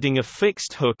by adding a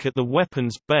fixed hook at the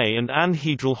weapons bay and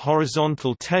anhedral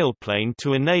horizontal tailplane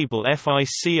to enable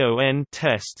FICON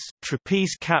tests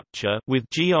trapeze capture with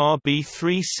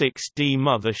GRB-36D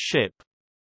mother ship.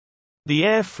 The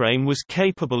airframe was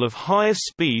capable of higher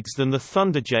speeds than the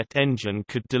Thunderjet engine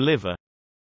could deliver.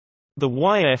 The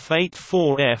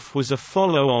YF-84F was a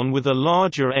follow-on with a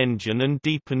larger engine and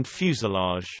deepened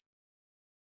fuselage.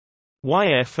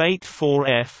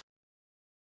 YF-84F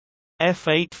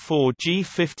F-84G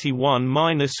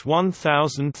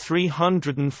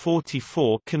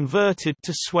 51-1344 converted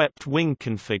to swept wing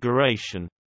configuration.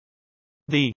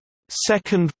 The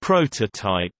second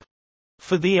prototype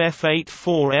for the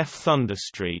F-84F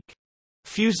Thunderstreak.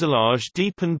 Fuselage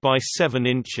deepened by 7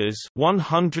 inches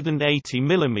 (180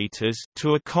 mm)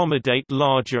 to accommodate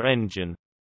larger engine.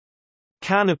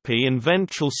 Canopy and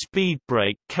ventral speed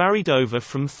brake carried over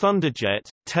from Thunderjet,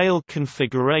 tail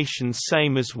configuration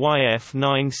same as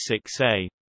YF-96A.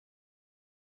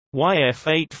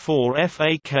 YF-84F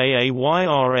aka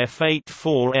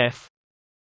YRF-84F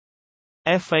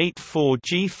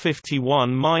F-84G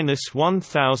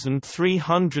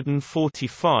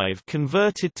 51-1345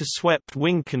 converted to swept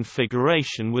wing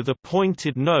configuration with a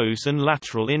pointed nose and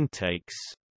lateral intakes.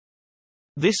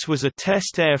 This was a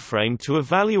test airframe to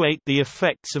evaluate the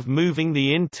effects of moving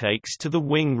the intakes to the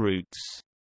wing roots.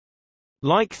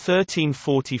 Like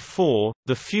 1344,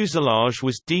 the fuselage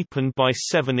was deepened by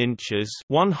 7 inches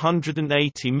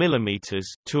 (180 mm)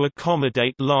 to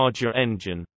accommodate larger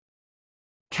engine.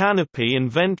 Canopy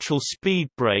and ventral speed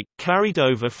brake carried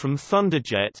over from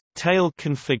Thunderjet, tail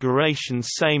configuration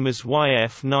same as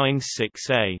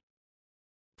YF-96A.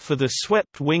 For the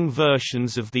swept-wing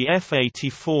versions of the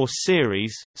F-84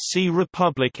 series, see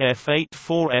Republic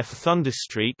F-84F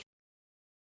Thunderstreak.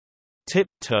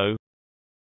 Tiptoe,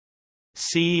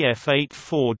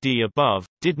 CF-84D above,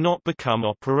 did not become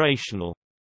operational.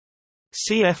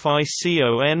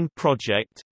 CFICON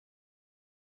project,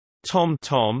 Tom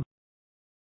Tom,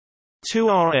 2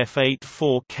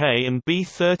 RF-84K and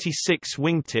B-36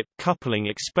 wingtip coupling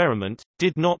experiment,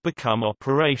 did not become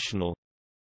operational.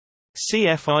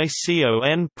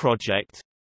 CFICON project,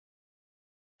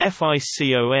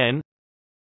 FICON,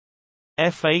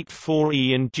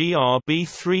 F-84E and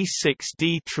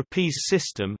GRB-36D trapeze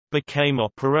system, became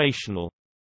operational.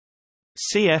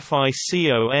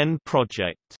 CFICON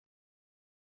project.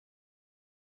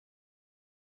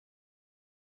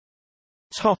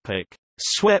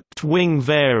 Swept-wing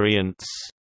variants.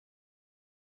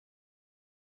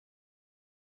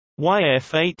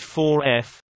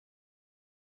 YF-84F.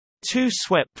 Two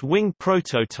swept-wing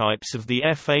prototypes of the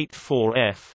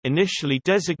F-84F, initially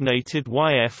designated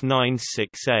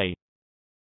YF-96A.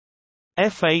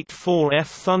 F-84F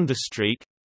Thunderstreak.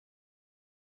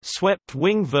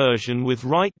 Swept-wing version with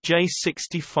Wright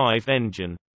J65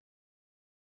 engine.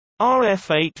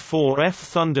 RF-84F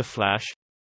Thunderflash.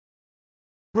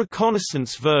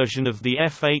 Reconnaissance version of the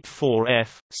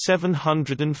F-84F,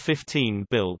 715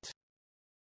 built.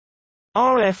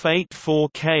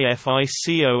 RF-84K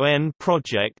FICON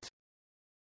project.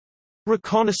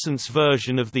 Reconnaissance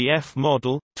version of the F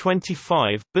Model,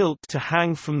 25 built to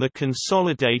hang from the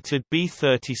consolidated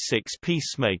B-36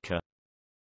 Peacemaker.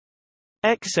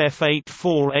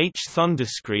 XF-84H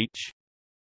Thunderscreech.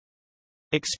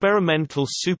 Experimental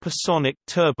supersonic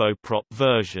turboprop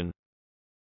version.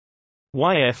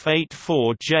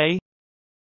 YF-84J.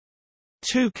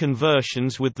 Two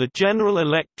conversions with the General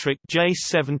Electric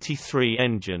J73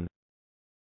 engine.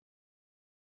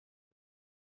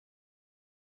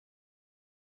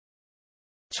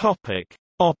 Topic: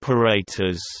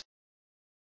 Operators.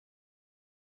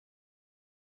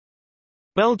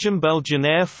 Belgian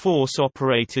Air Force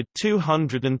operated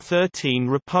 213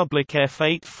 Republic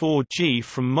F-84G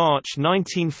from March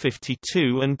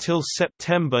 1952 until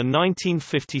September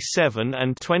 1957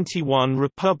 and 21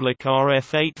 Republic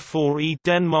RF-84E.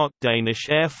 Denmark Danish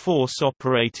Air Force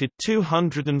operated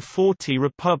 240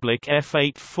 Republic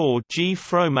F-84G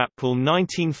from April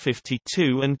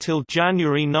 1952 until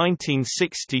January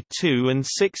 1962 and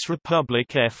 6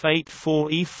 Republic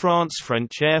F-84E.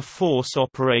 French Air Force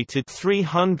operated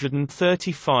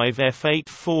 335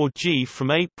 F-84G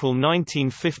from April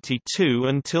 1952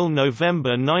 until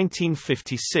November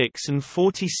 1956 and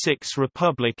 46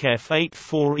 Republic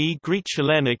F-84E.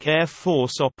 Greek-Hellenic Air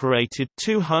Force operated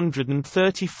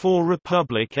 234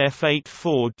 Republic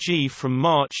F-84G from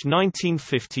March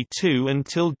 1952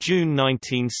 until June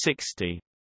 1960.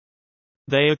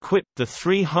 They equipped the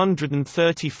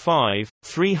 335,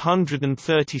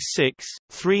 336,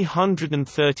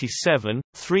 337,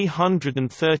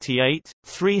 338,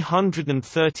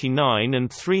 339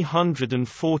 and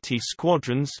 340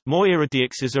 squadrons.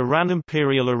 Moyaradiak's Iran.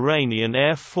 Imperial Iranian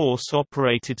Air Force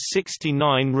operated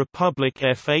 69 Republic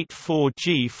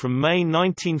F-84G from May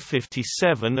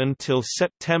 1957 until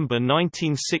September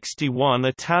 1961.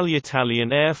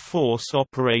 Italian Air Force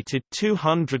operated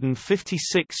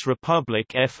 256 Republic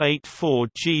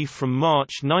F-84G from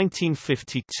March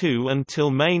 1952 until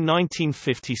May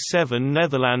 1957.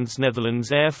 Netherlands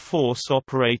Air Force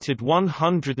operated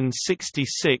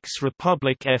 166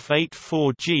 Republic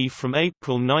F-84G from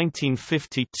April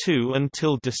 1952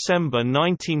 until December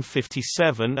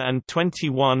 1957 and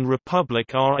 21 Republic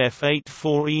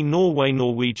RF-84E.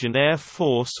 Norwegian Air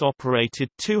Force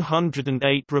operated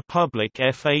 208 Republic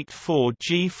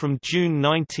F-84G from June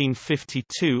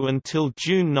 1952 until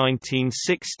June 1960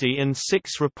 and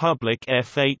 6 Republic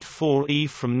F-84E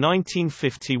from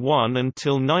 1951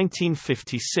 until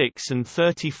 1956 and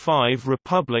 35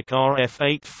 Republic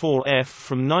RF-84F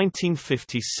from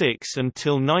 1956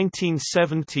 until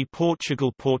 1970.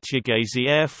 Portuguese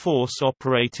Air Force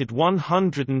operated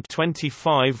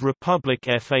 125 Republic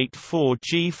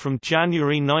F-84G from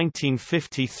January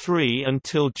 1953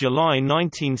 until July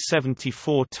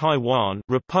 1974. Taiwan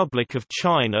Republic of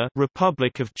China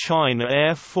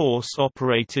Air Force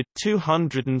operated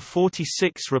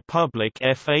 246 Republic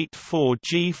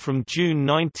F-84G from June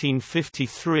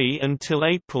 1953 until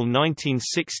April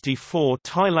 1964.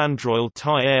 Thailand Royal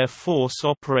Thai Air Force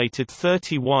operated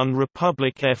 31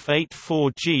 Republic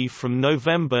F-84G from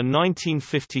November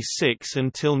 1956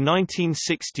 until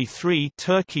 1963.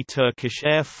 Turkish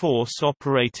Air Force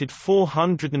operated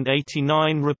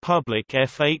 489 Republic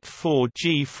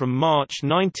F-84G from March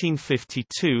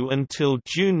 1952 until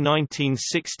June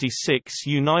 1966.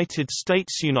 United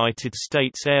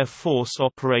States Air Force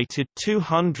operated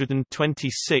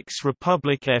 226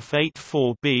 Republic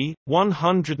F-84B,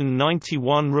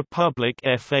 191 Republic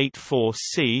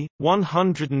F-84C,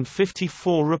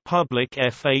 154 Republic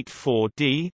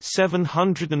F-84D,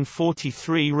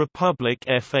 743 Republic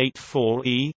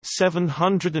F-84E,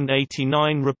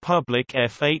 789 Republic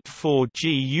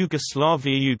F-84G.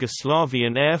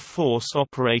 Yugoslavian Air Force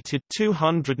operated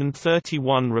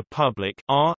 231 Republic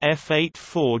R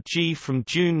F-84G from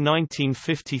June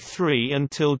 1953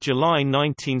 until July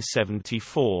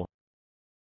 1974.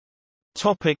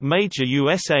 Major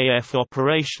USAF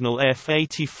operational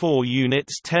F-84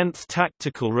 units 10th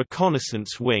Tactical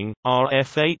Reconnaissance Wing,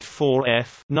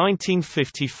 RF-84F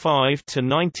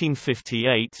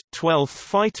 1955–1958 12th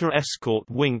Fighter Escort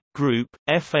Wing, Group,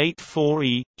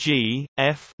 F-84E, G,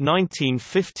 F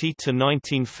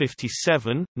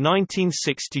 1950–1957,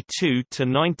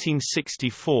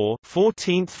 1962–1964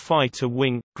 14th Fighter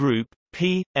Wing, Group,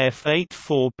 P.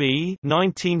 F-84B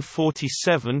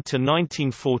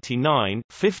 1947–1949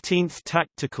 15th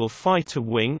Tactical Fighter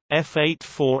Wing,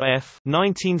 F-84F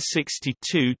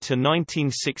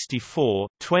 1962–1964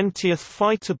 20th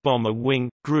Fighter Bomber Wing,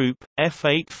 Group,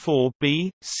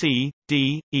 F-84B, C,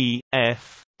 D, E,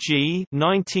 F, G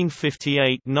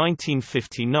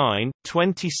 1958–1959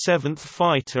 27th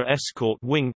Fighter Escort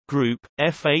Wing, Group,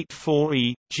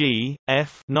 F-84E, G,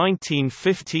 F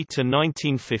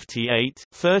 1950–1958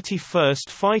 31st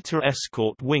Fighter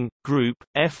Escort Wing, Group,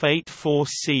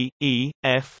 F-84C, E,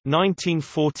 F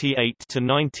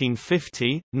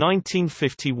 1948–1950,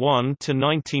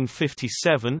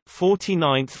 1951–1957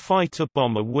 49th Fighter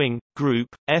Bomber Wing, Group,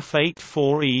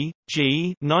 F-84E,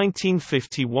 G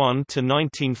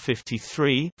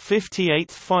 1951–1953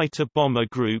 58th Fighter Bomber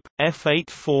Group,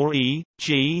 F-84E,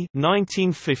 G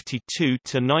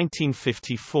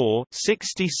 1952–1954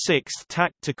 66th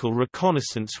Tactical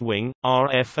Reconnaissance Wing,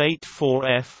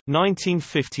 RF-84F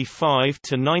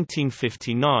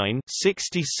 1955–1959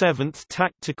 67th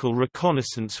Tactical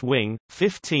Reconnaissance Wing,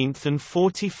 15th and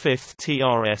 45th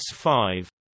TRS-5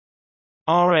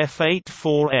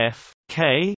 RF-84F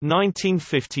K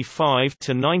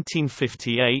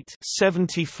 1955–1958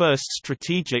 71st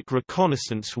Strategic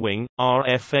Reconnaissance Wing,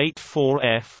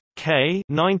 RF-84F K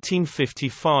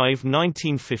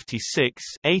 1955–1956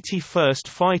 81st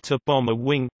Fighter Bomber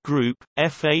Wing, Group,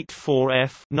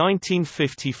 F-84F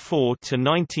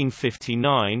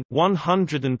 1954–1959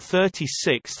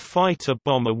 136th Fighter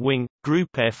Bomber Wing, Group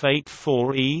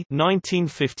F-84E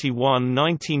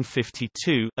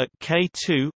 1951–1952 at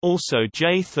K2, also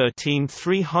J-13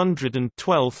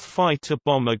 312th Fighter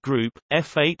Bomber Group,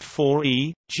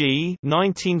 F-84E, G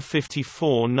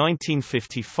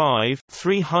 1954–1955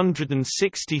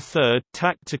 363rd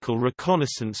Tactical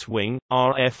Reconnaissance Wing,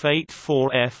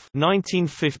 RF-84F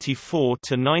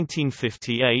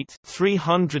 1954–1958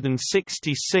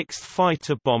 366th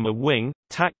Fighter Bomber Wing,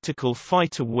 Tactical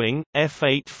Fighter Wing,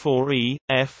 F-84E,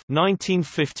 F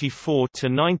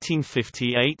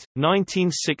 1954–1958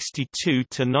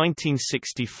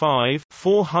 1962–1965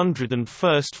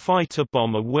 401st Fighter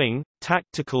Bomber Wing,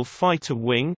 Tactical Fighter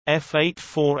Wing,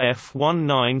 F-84F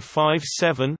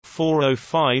 1957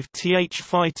 405th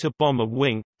Fighter Bomber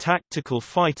Wing, Tactical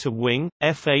Fighter Wing,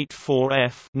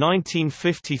 F-84F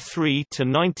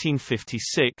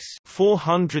 1953–1956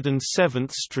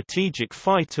 407th Strategic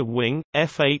Fighter Wing,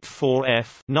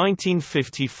 F-84F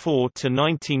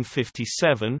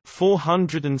 1954–1957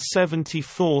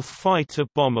 474th Fighter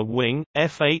Bomber Wing,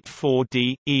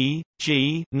 F-84D, E,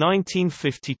 G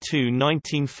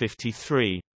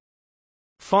 1952–1953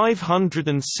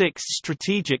 506th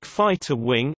Strategic Fighter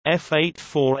Wing,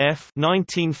 F-84F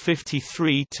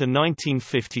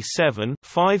 1953–1957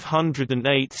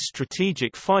 508th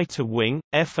Strategic Fighter Wing,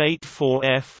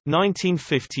 F-84F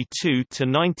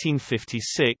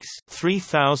 1952–1956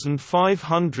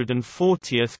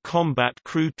 3540th Combat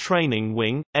Crew Training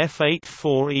Wing,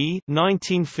 F-84E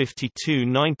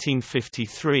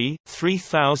 1952–1953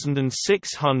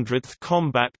 3600th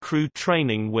Combat Crew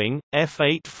Training Wing,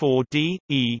 F-84D,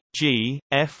 E, G,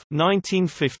 F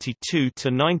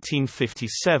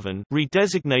 1952–1957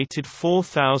 redesignated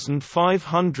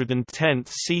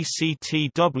 4510th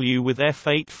CCTW with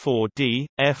F-84D,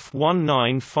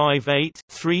 F-1958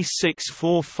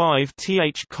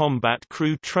 3645th Combat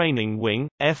Crew Training Wing,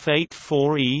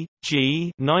 F-84E,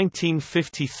 G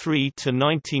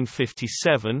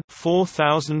 1953–1957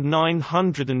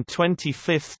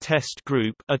 4925th Test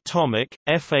Group Atomic,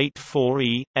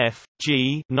 F-84E, F,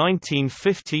 G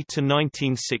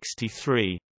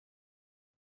 1950–1963.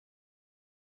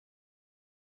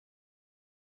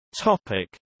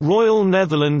 Royal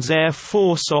Netherlands Air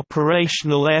Force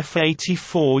operational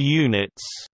F-84 units.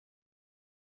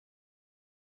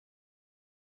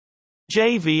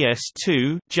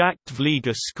 JVS-2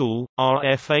 Jagdvlieger School,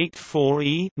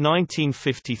 RF-84E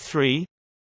 1953.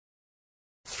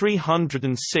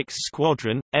 306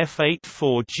 Squadron,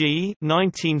 F-84G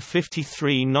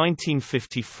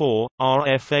 1953–1954,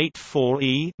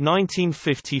 RF-84E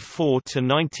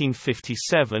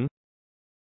 1954–1957.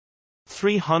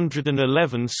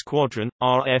 311 Squadron,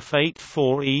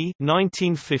 RF-84E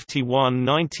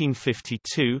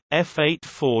 1951–1952,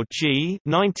 F-84G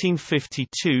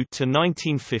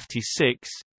 1952–1956.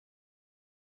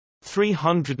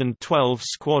 312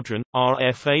 Squadron,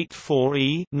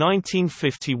 RF-84E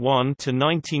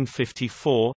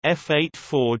 1951–1954,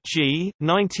 F-84G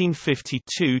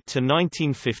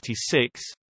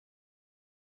 1952–1956.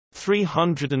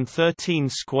 313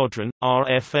 Squadron,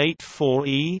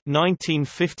 RF-84E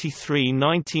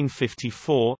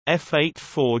 1953–1954,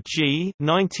 F-84G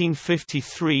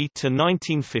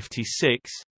 1953–1956.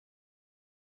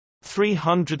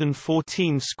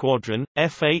 314 Squadron,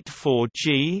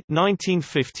 F-84G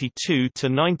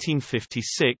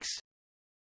 1952–1956.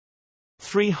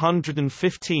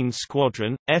 315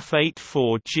 Squadron,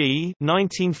 F-84G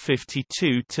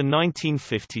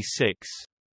 1952–1956.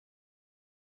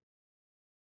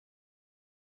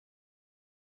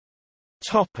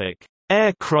 Topic: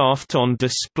 Aircraft on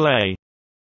display.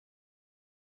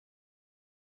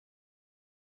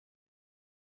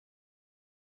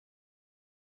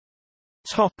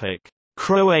 Topic: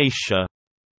 Croatia.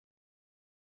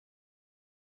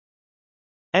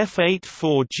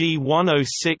 F-84G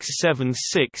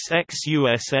 10676X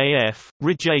USAF,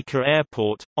 Rijeka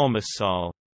Airport,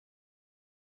 Omišalj.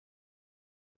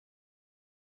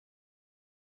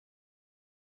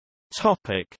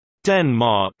 Topic: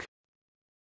 Denmark.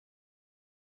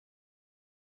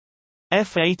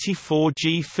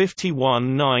 F-84G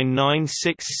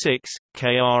 519966,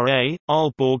 KRA,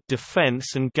 Aalborg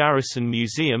Defence and Garrison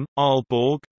Museum,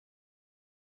 Aalborg.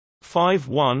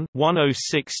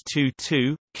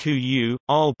 51-10622, QU,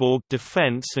 Aalborg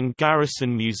Defence and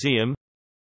Garrison Museum.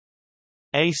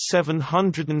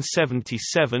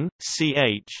 A777,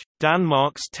 CH,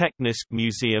 Danmarks Teknisk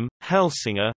Museum,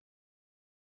 Helsinge.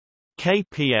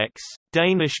 KPX,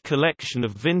 Danish collection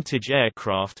of vintage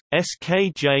aircraft,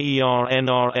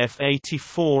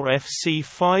 SKJERNRF-84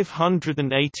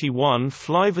 FC581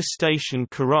 Flyverstation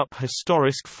Karup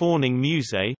Historisk Forning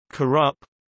Musee, Karup.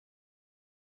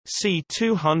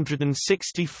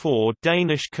 C264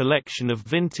 Danish collection of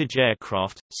vintage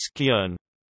aircraft, Skjern.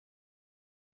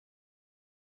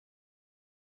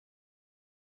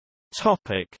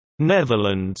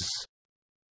 Netherlands.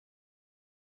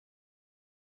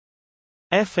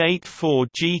 F-84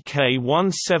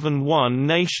 GK171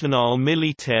 Nationaal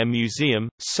Militair Museum,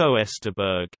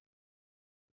 Soesterberg.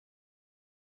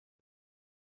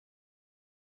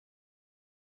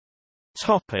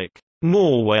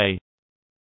 Norway.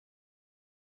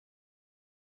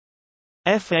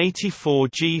 F-84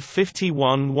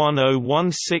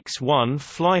 G5110161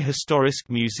 Flyhistorisk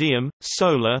Museum,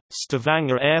 Sola,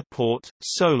 Stavanger Airport,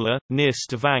 Sola, near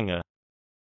Stavanger.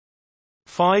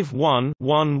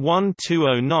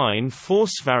 51-11209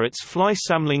 Forsvarets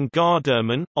Flysamling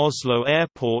Gardermoen, Oslo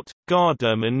Airport,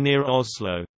 Gardermoen near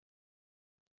Oslo.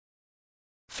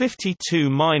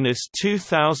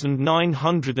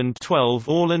 52-2912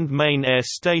 Åland Main Air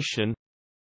Station.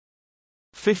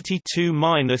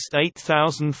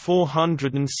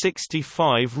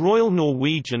 52-8465 Royal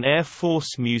Norwegian Air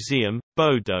Force Museum,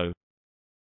 Bodo.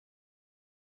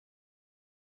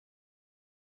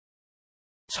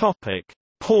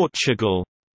 Portugal.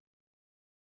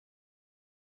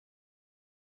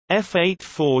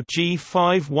 F-84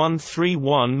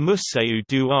 G5131 Museu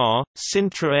do Ar,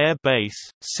 Sintra Air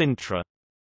Base, Sintra.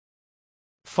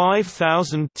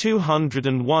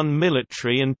 5201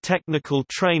 Military and Technical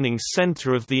Training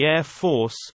Center of the Air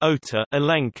Force, OTA,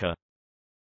 Alenka.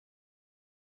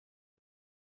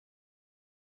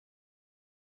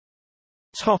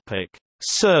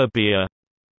 Serbia.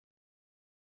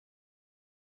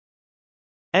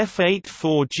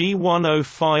 F-84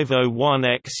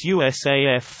 G10501X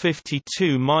USAF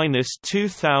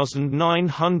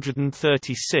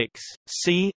 52-2936,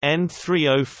 C,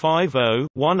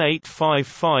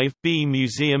 N3050-1855B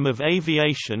Museum of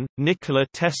Aviation, Nikola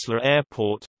Tesla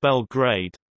Airport,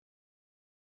 Belgrade.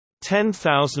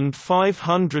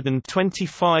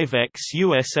 10525X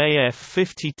USAF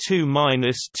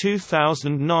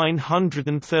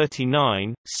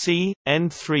 52-2939, C,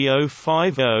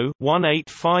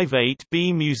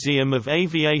 N3050-1858B Museum of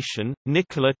Aviation,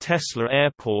 Nikola Tesla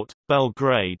Airport,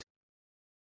 Belgrade.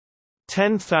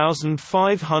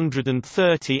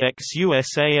 10,530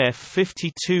 ex-USAF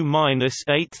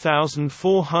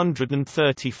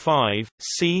 52-8435,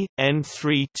 C,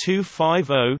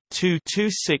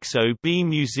 N3250-2260B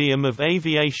Museum of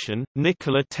Aviation,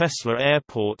 Nikola Tesla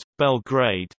Airport,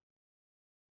 Belgrade.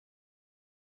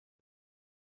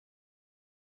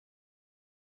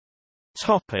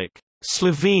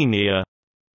 Slovenia.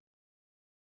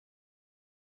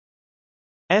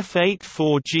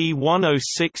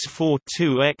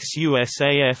 F-84G10642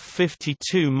 ex-USAF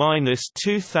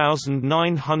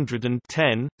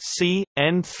 52-2910, C,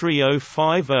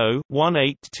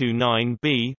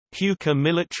 N3050-1829B, Puka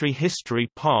Military History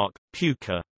Park,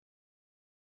 Puka.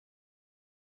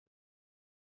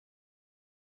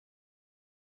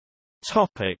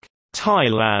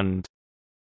 Thailand.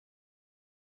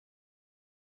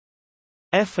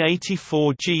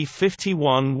 F-84G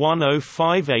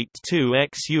 51-10582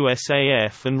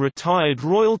 ex-USAF and retired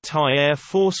Royal Thai Air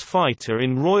Force fighter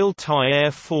in Royal Thai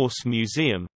Air Force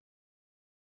Museum.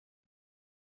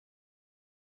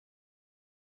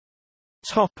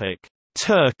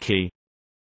 Turkey.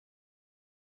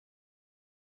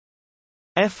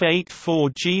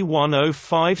 F-84G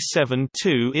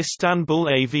 10572 Istanbul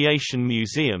Aviation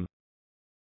Museum.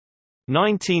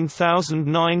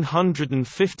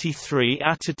 19953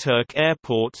 Ataturk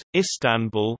Airport,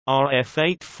 Istanbul,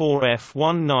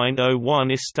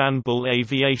 RF-84F1901 Istanbul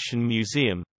Aviation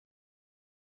Museum.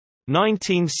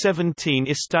 1917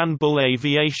 Istanbul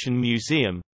Aviation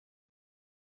Museum.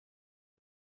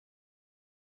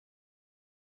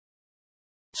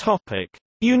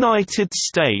 United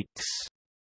States.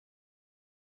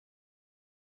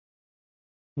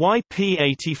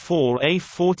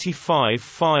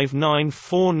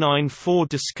 YP-84A-45-59494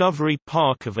 Discovery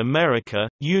Park of America,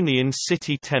 Union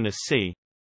City, Tennessee.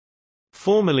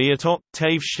 Formerly at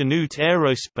Octave Chanute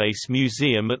Aerospace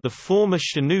Museum at the former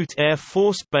Chanute Air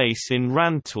Force Base in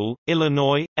Rantoul,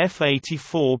 Illinois,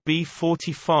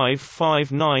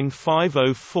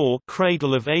 F-84B-45-59504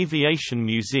 Cradle of Aviation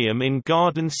Museum in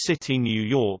Garden City, New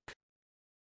York.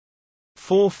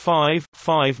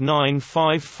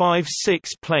 45-59556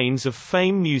 Planes of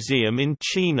Fame Museum in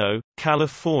Chino,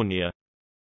 California.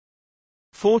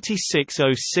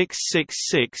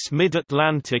 460666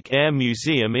 Mid-Atlantic Air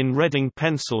Museum in Reading,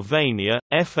 Pennsylvania,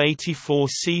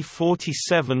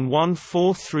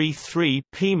 F-84C-471433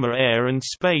 Pima Air and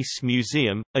Space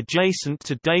Museum, adjacent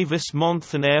to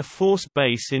Davis-Monthan Air Force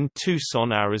Base in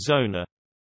Tucson, Arizona.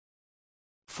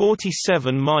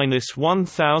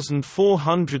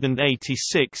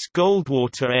 47-1486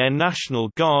 Goldwater Air National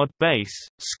Guard Base,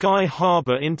 Sky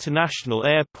Harbor International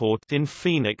Airport in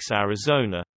Phoenix,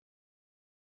 Arizona.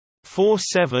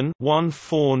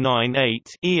 47-1498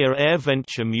 EAR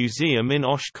AirVenture Museum in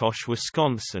Oshkosh,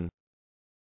 Wisconsin.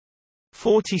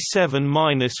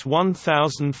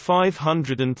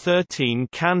 47-1513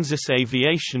 Kansas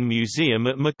Aviation Museum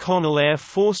at McConnell Air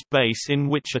Force Base in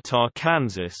Wichita,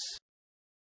 Kansas.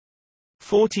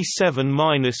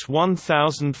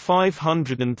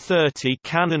 47-1530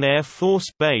 Cannon Air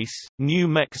Force Base, New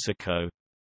Mexico.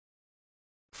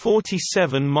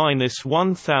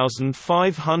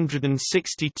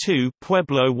 47-1562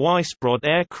 Pueblo Weisbrod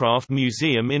Aircraft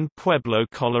Museum in Pueblo,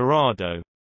 Colorado.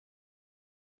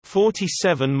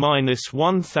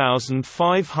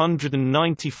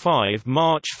 47-1595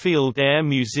 March Field Air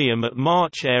Museum at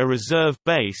March Air Reserve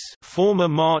Base, former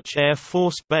March Air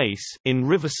Force Base in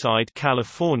Riverside,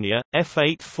 California,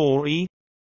 F-84E.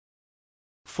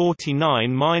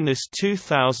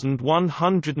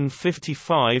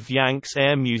 49-2155 Yanks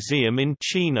Air Museum in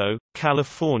Chino,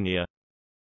 California.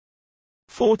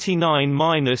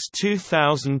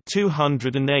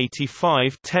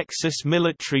 49-2285 Texas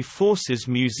Military Forces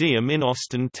Museum in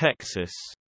Austin, Texas.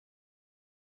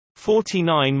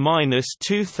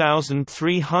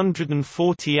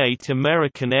 49-2348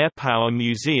 American Airpower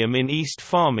Museum in East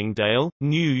Farmingdale,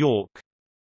 New York.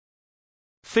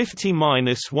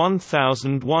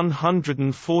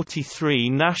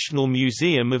 50-1143 National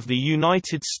Museum of the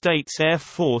United States Air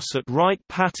Force at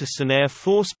Wright-Patterson Air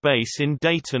Force Base in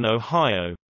Dayton,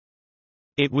 Ohio.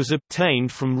 It was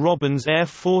obtained from Robins Air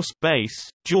Force Base,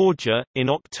 Georgia, in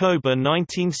October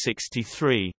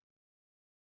 1963.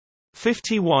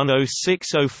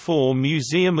 510604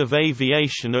 Museum of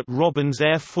Aviation at Robins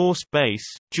Air Force Base,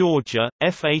 Georgia,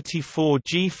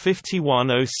 F-84G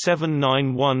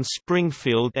 510791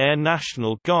 Springfield Air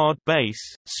National Guard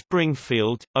Base,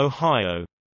 Springfield, Ohio.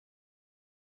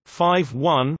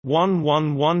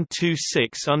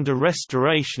 51-11126 under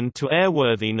restoration to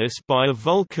airworthiness by a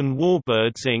Vulcan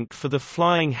Warbirds Inc. for the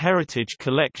Flying Heritage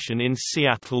Collection in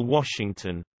Seattle,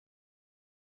 Washington.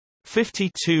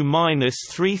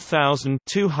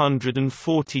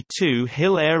 52-3242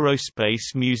 Hill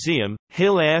Aerospace Museum,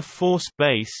 Hill Air Force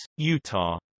Base,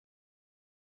 Utah.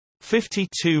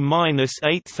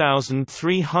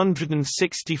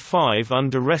 52-8365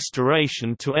 under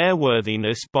restoration to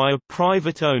airworthiness by a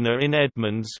private owner in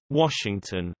Edmonds,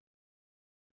 Washington.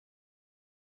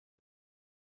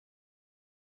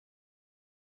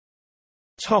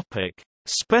 Topic: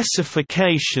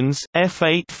 Specifications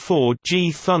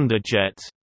F-84G Thunderjet.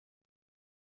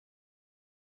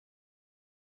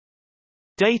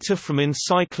 Data from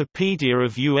Encyclopedia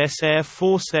of U.S. Air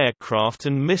Force Aircraft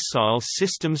and Missile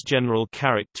Systems. General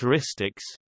characteristics.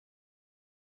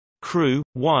 Crew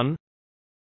 1.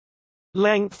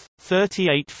 Length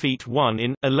 38 feet 1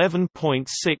 in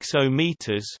 11.60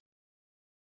 meters.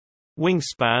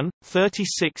 Wingspan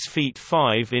 36 feet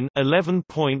 5 in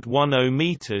 11.10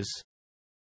 meters.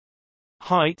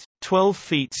 Height 12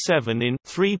 feet 7 in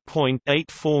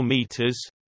 3.84 meters.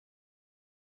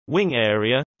 Wing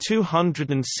area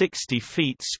 260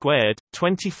 feet squared,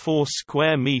 24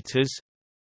 square meters.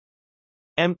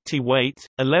 Empty weight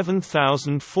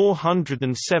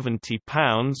 11,470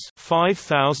 pounds,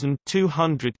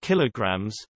 5,200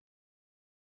 kilograms.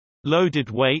 Loaded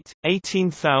weight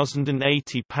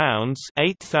 18,080 pounds,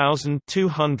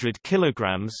 8,200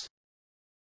 kilograms.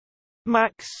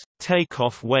 Max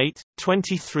takeoff weight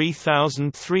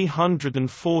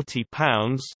 23,340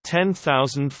 pounds,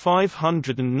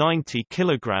 10,590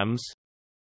 kilograms.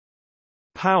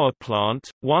 Power plant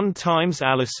 1 times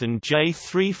Allison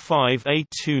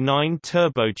J35A29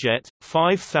 turbojet,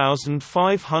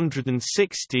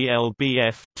 5,560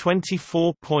 lbf,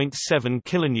 24.7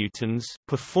 kilonewtons.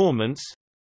 Performance.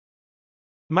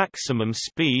 Maximum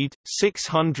speed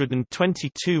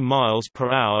 622 miles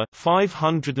per hour,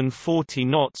 540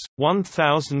 knots,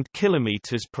 1000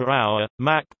 kilometers per hour,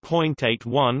 Mach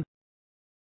 0.81.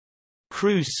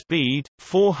 Cruise speed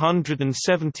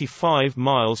 475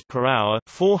 miles per hour,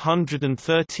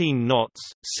 413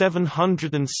 knots,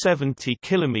 770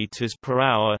 kilometers per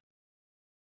hour.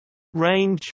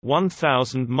 Range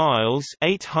 1000 miles,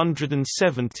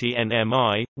 870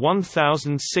 nmi,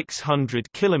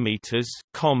 1600 kilometers.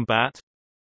 Combat.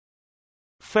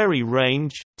 Ferry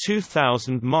range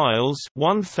 2000 miles,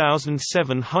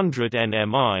 1700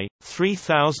 nmi,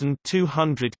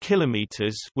 3200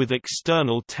 kilometers with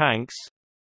external tanks.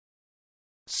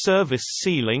 Service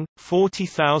ceiling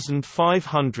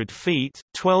 40,500 feet,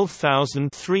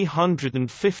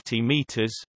 12,350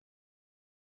 meters.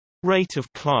 Rate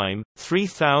of climb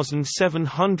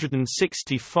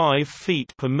 3,765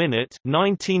 feet per minute,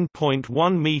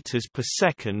 19.1 meters per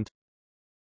second.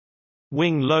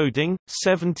 Wing loading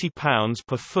 70 pounds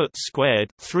per foot squared,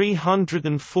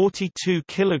 342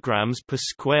 kilograms per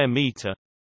square meter.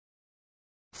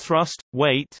 Thrust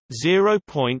weight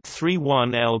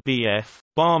 0.31 lbf.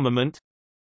 Armament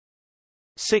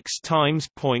 6 times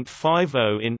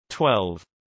 .50 in 12.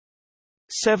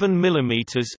 7 mm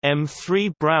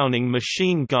M3 Browning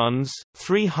machine guns,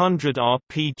 300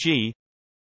 RPG.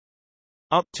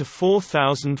 Up to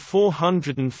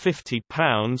 4,450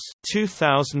 pounds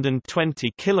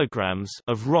 (2,020 kilograms)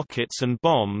 of rockets and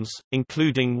bombs,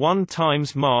 including 1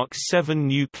 times Mark 7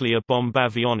 nuclear bomb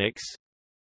avionics.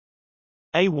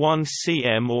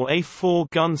 A1CM or A4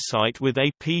 gunsight with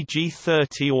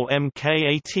APG-30 or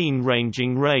Mk-18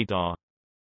 ranging radar.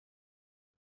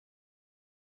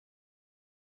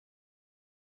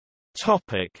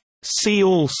 See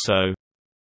also: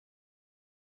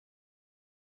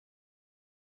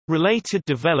 Related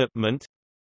development,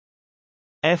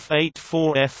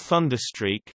 F-84F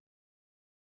Thunderstreak,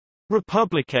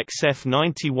 Republic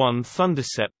XF-91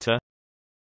 Thunderceptor,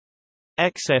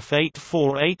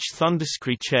 XF-84H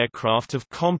Thunderscreech aircraft of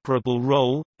comparable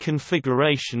role,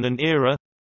 configuration and era,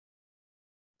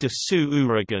 De Sioux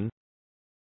Ouragan,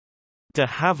 de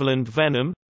Havilland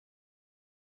Venom,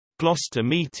 Gloucester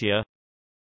Meteor,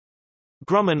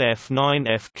 Grumman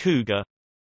F-9F Cougar,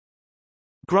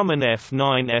 Grumman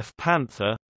F-9F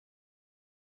Panther,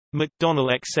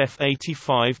 McDonnell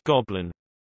XF-85 Goblin.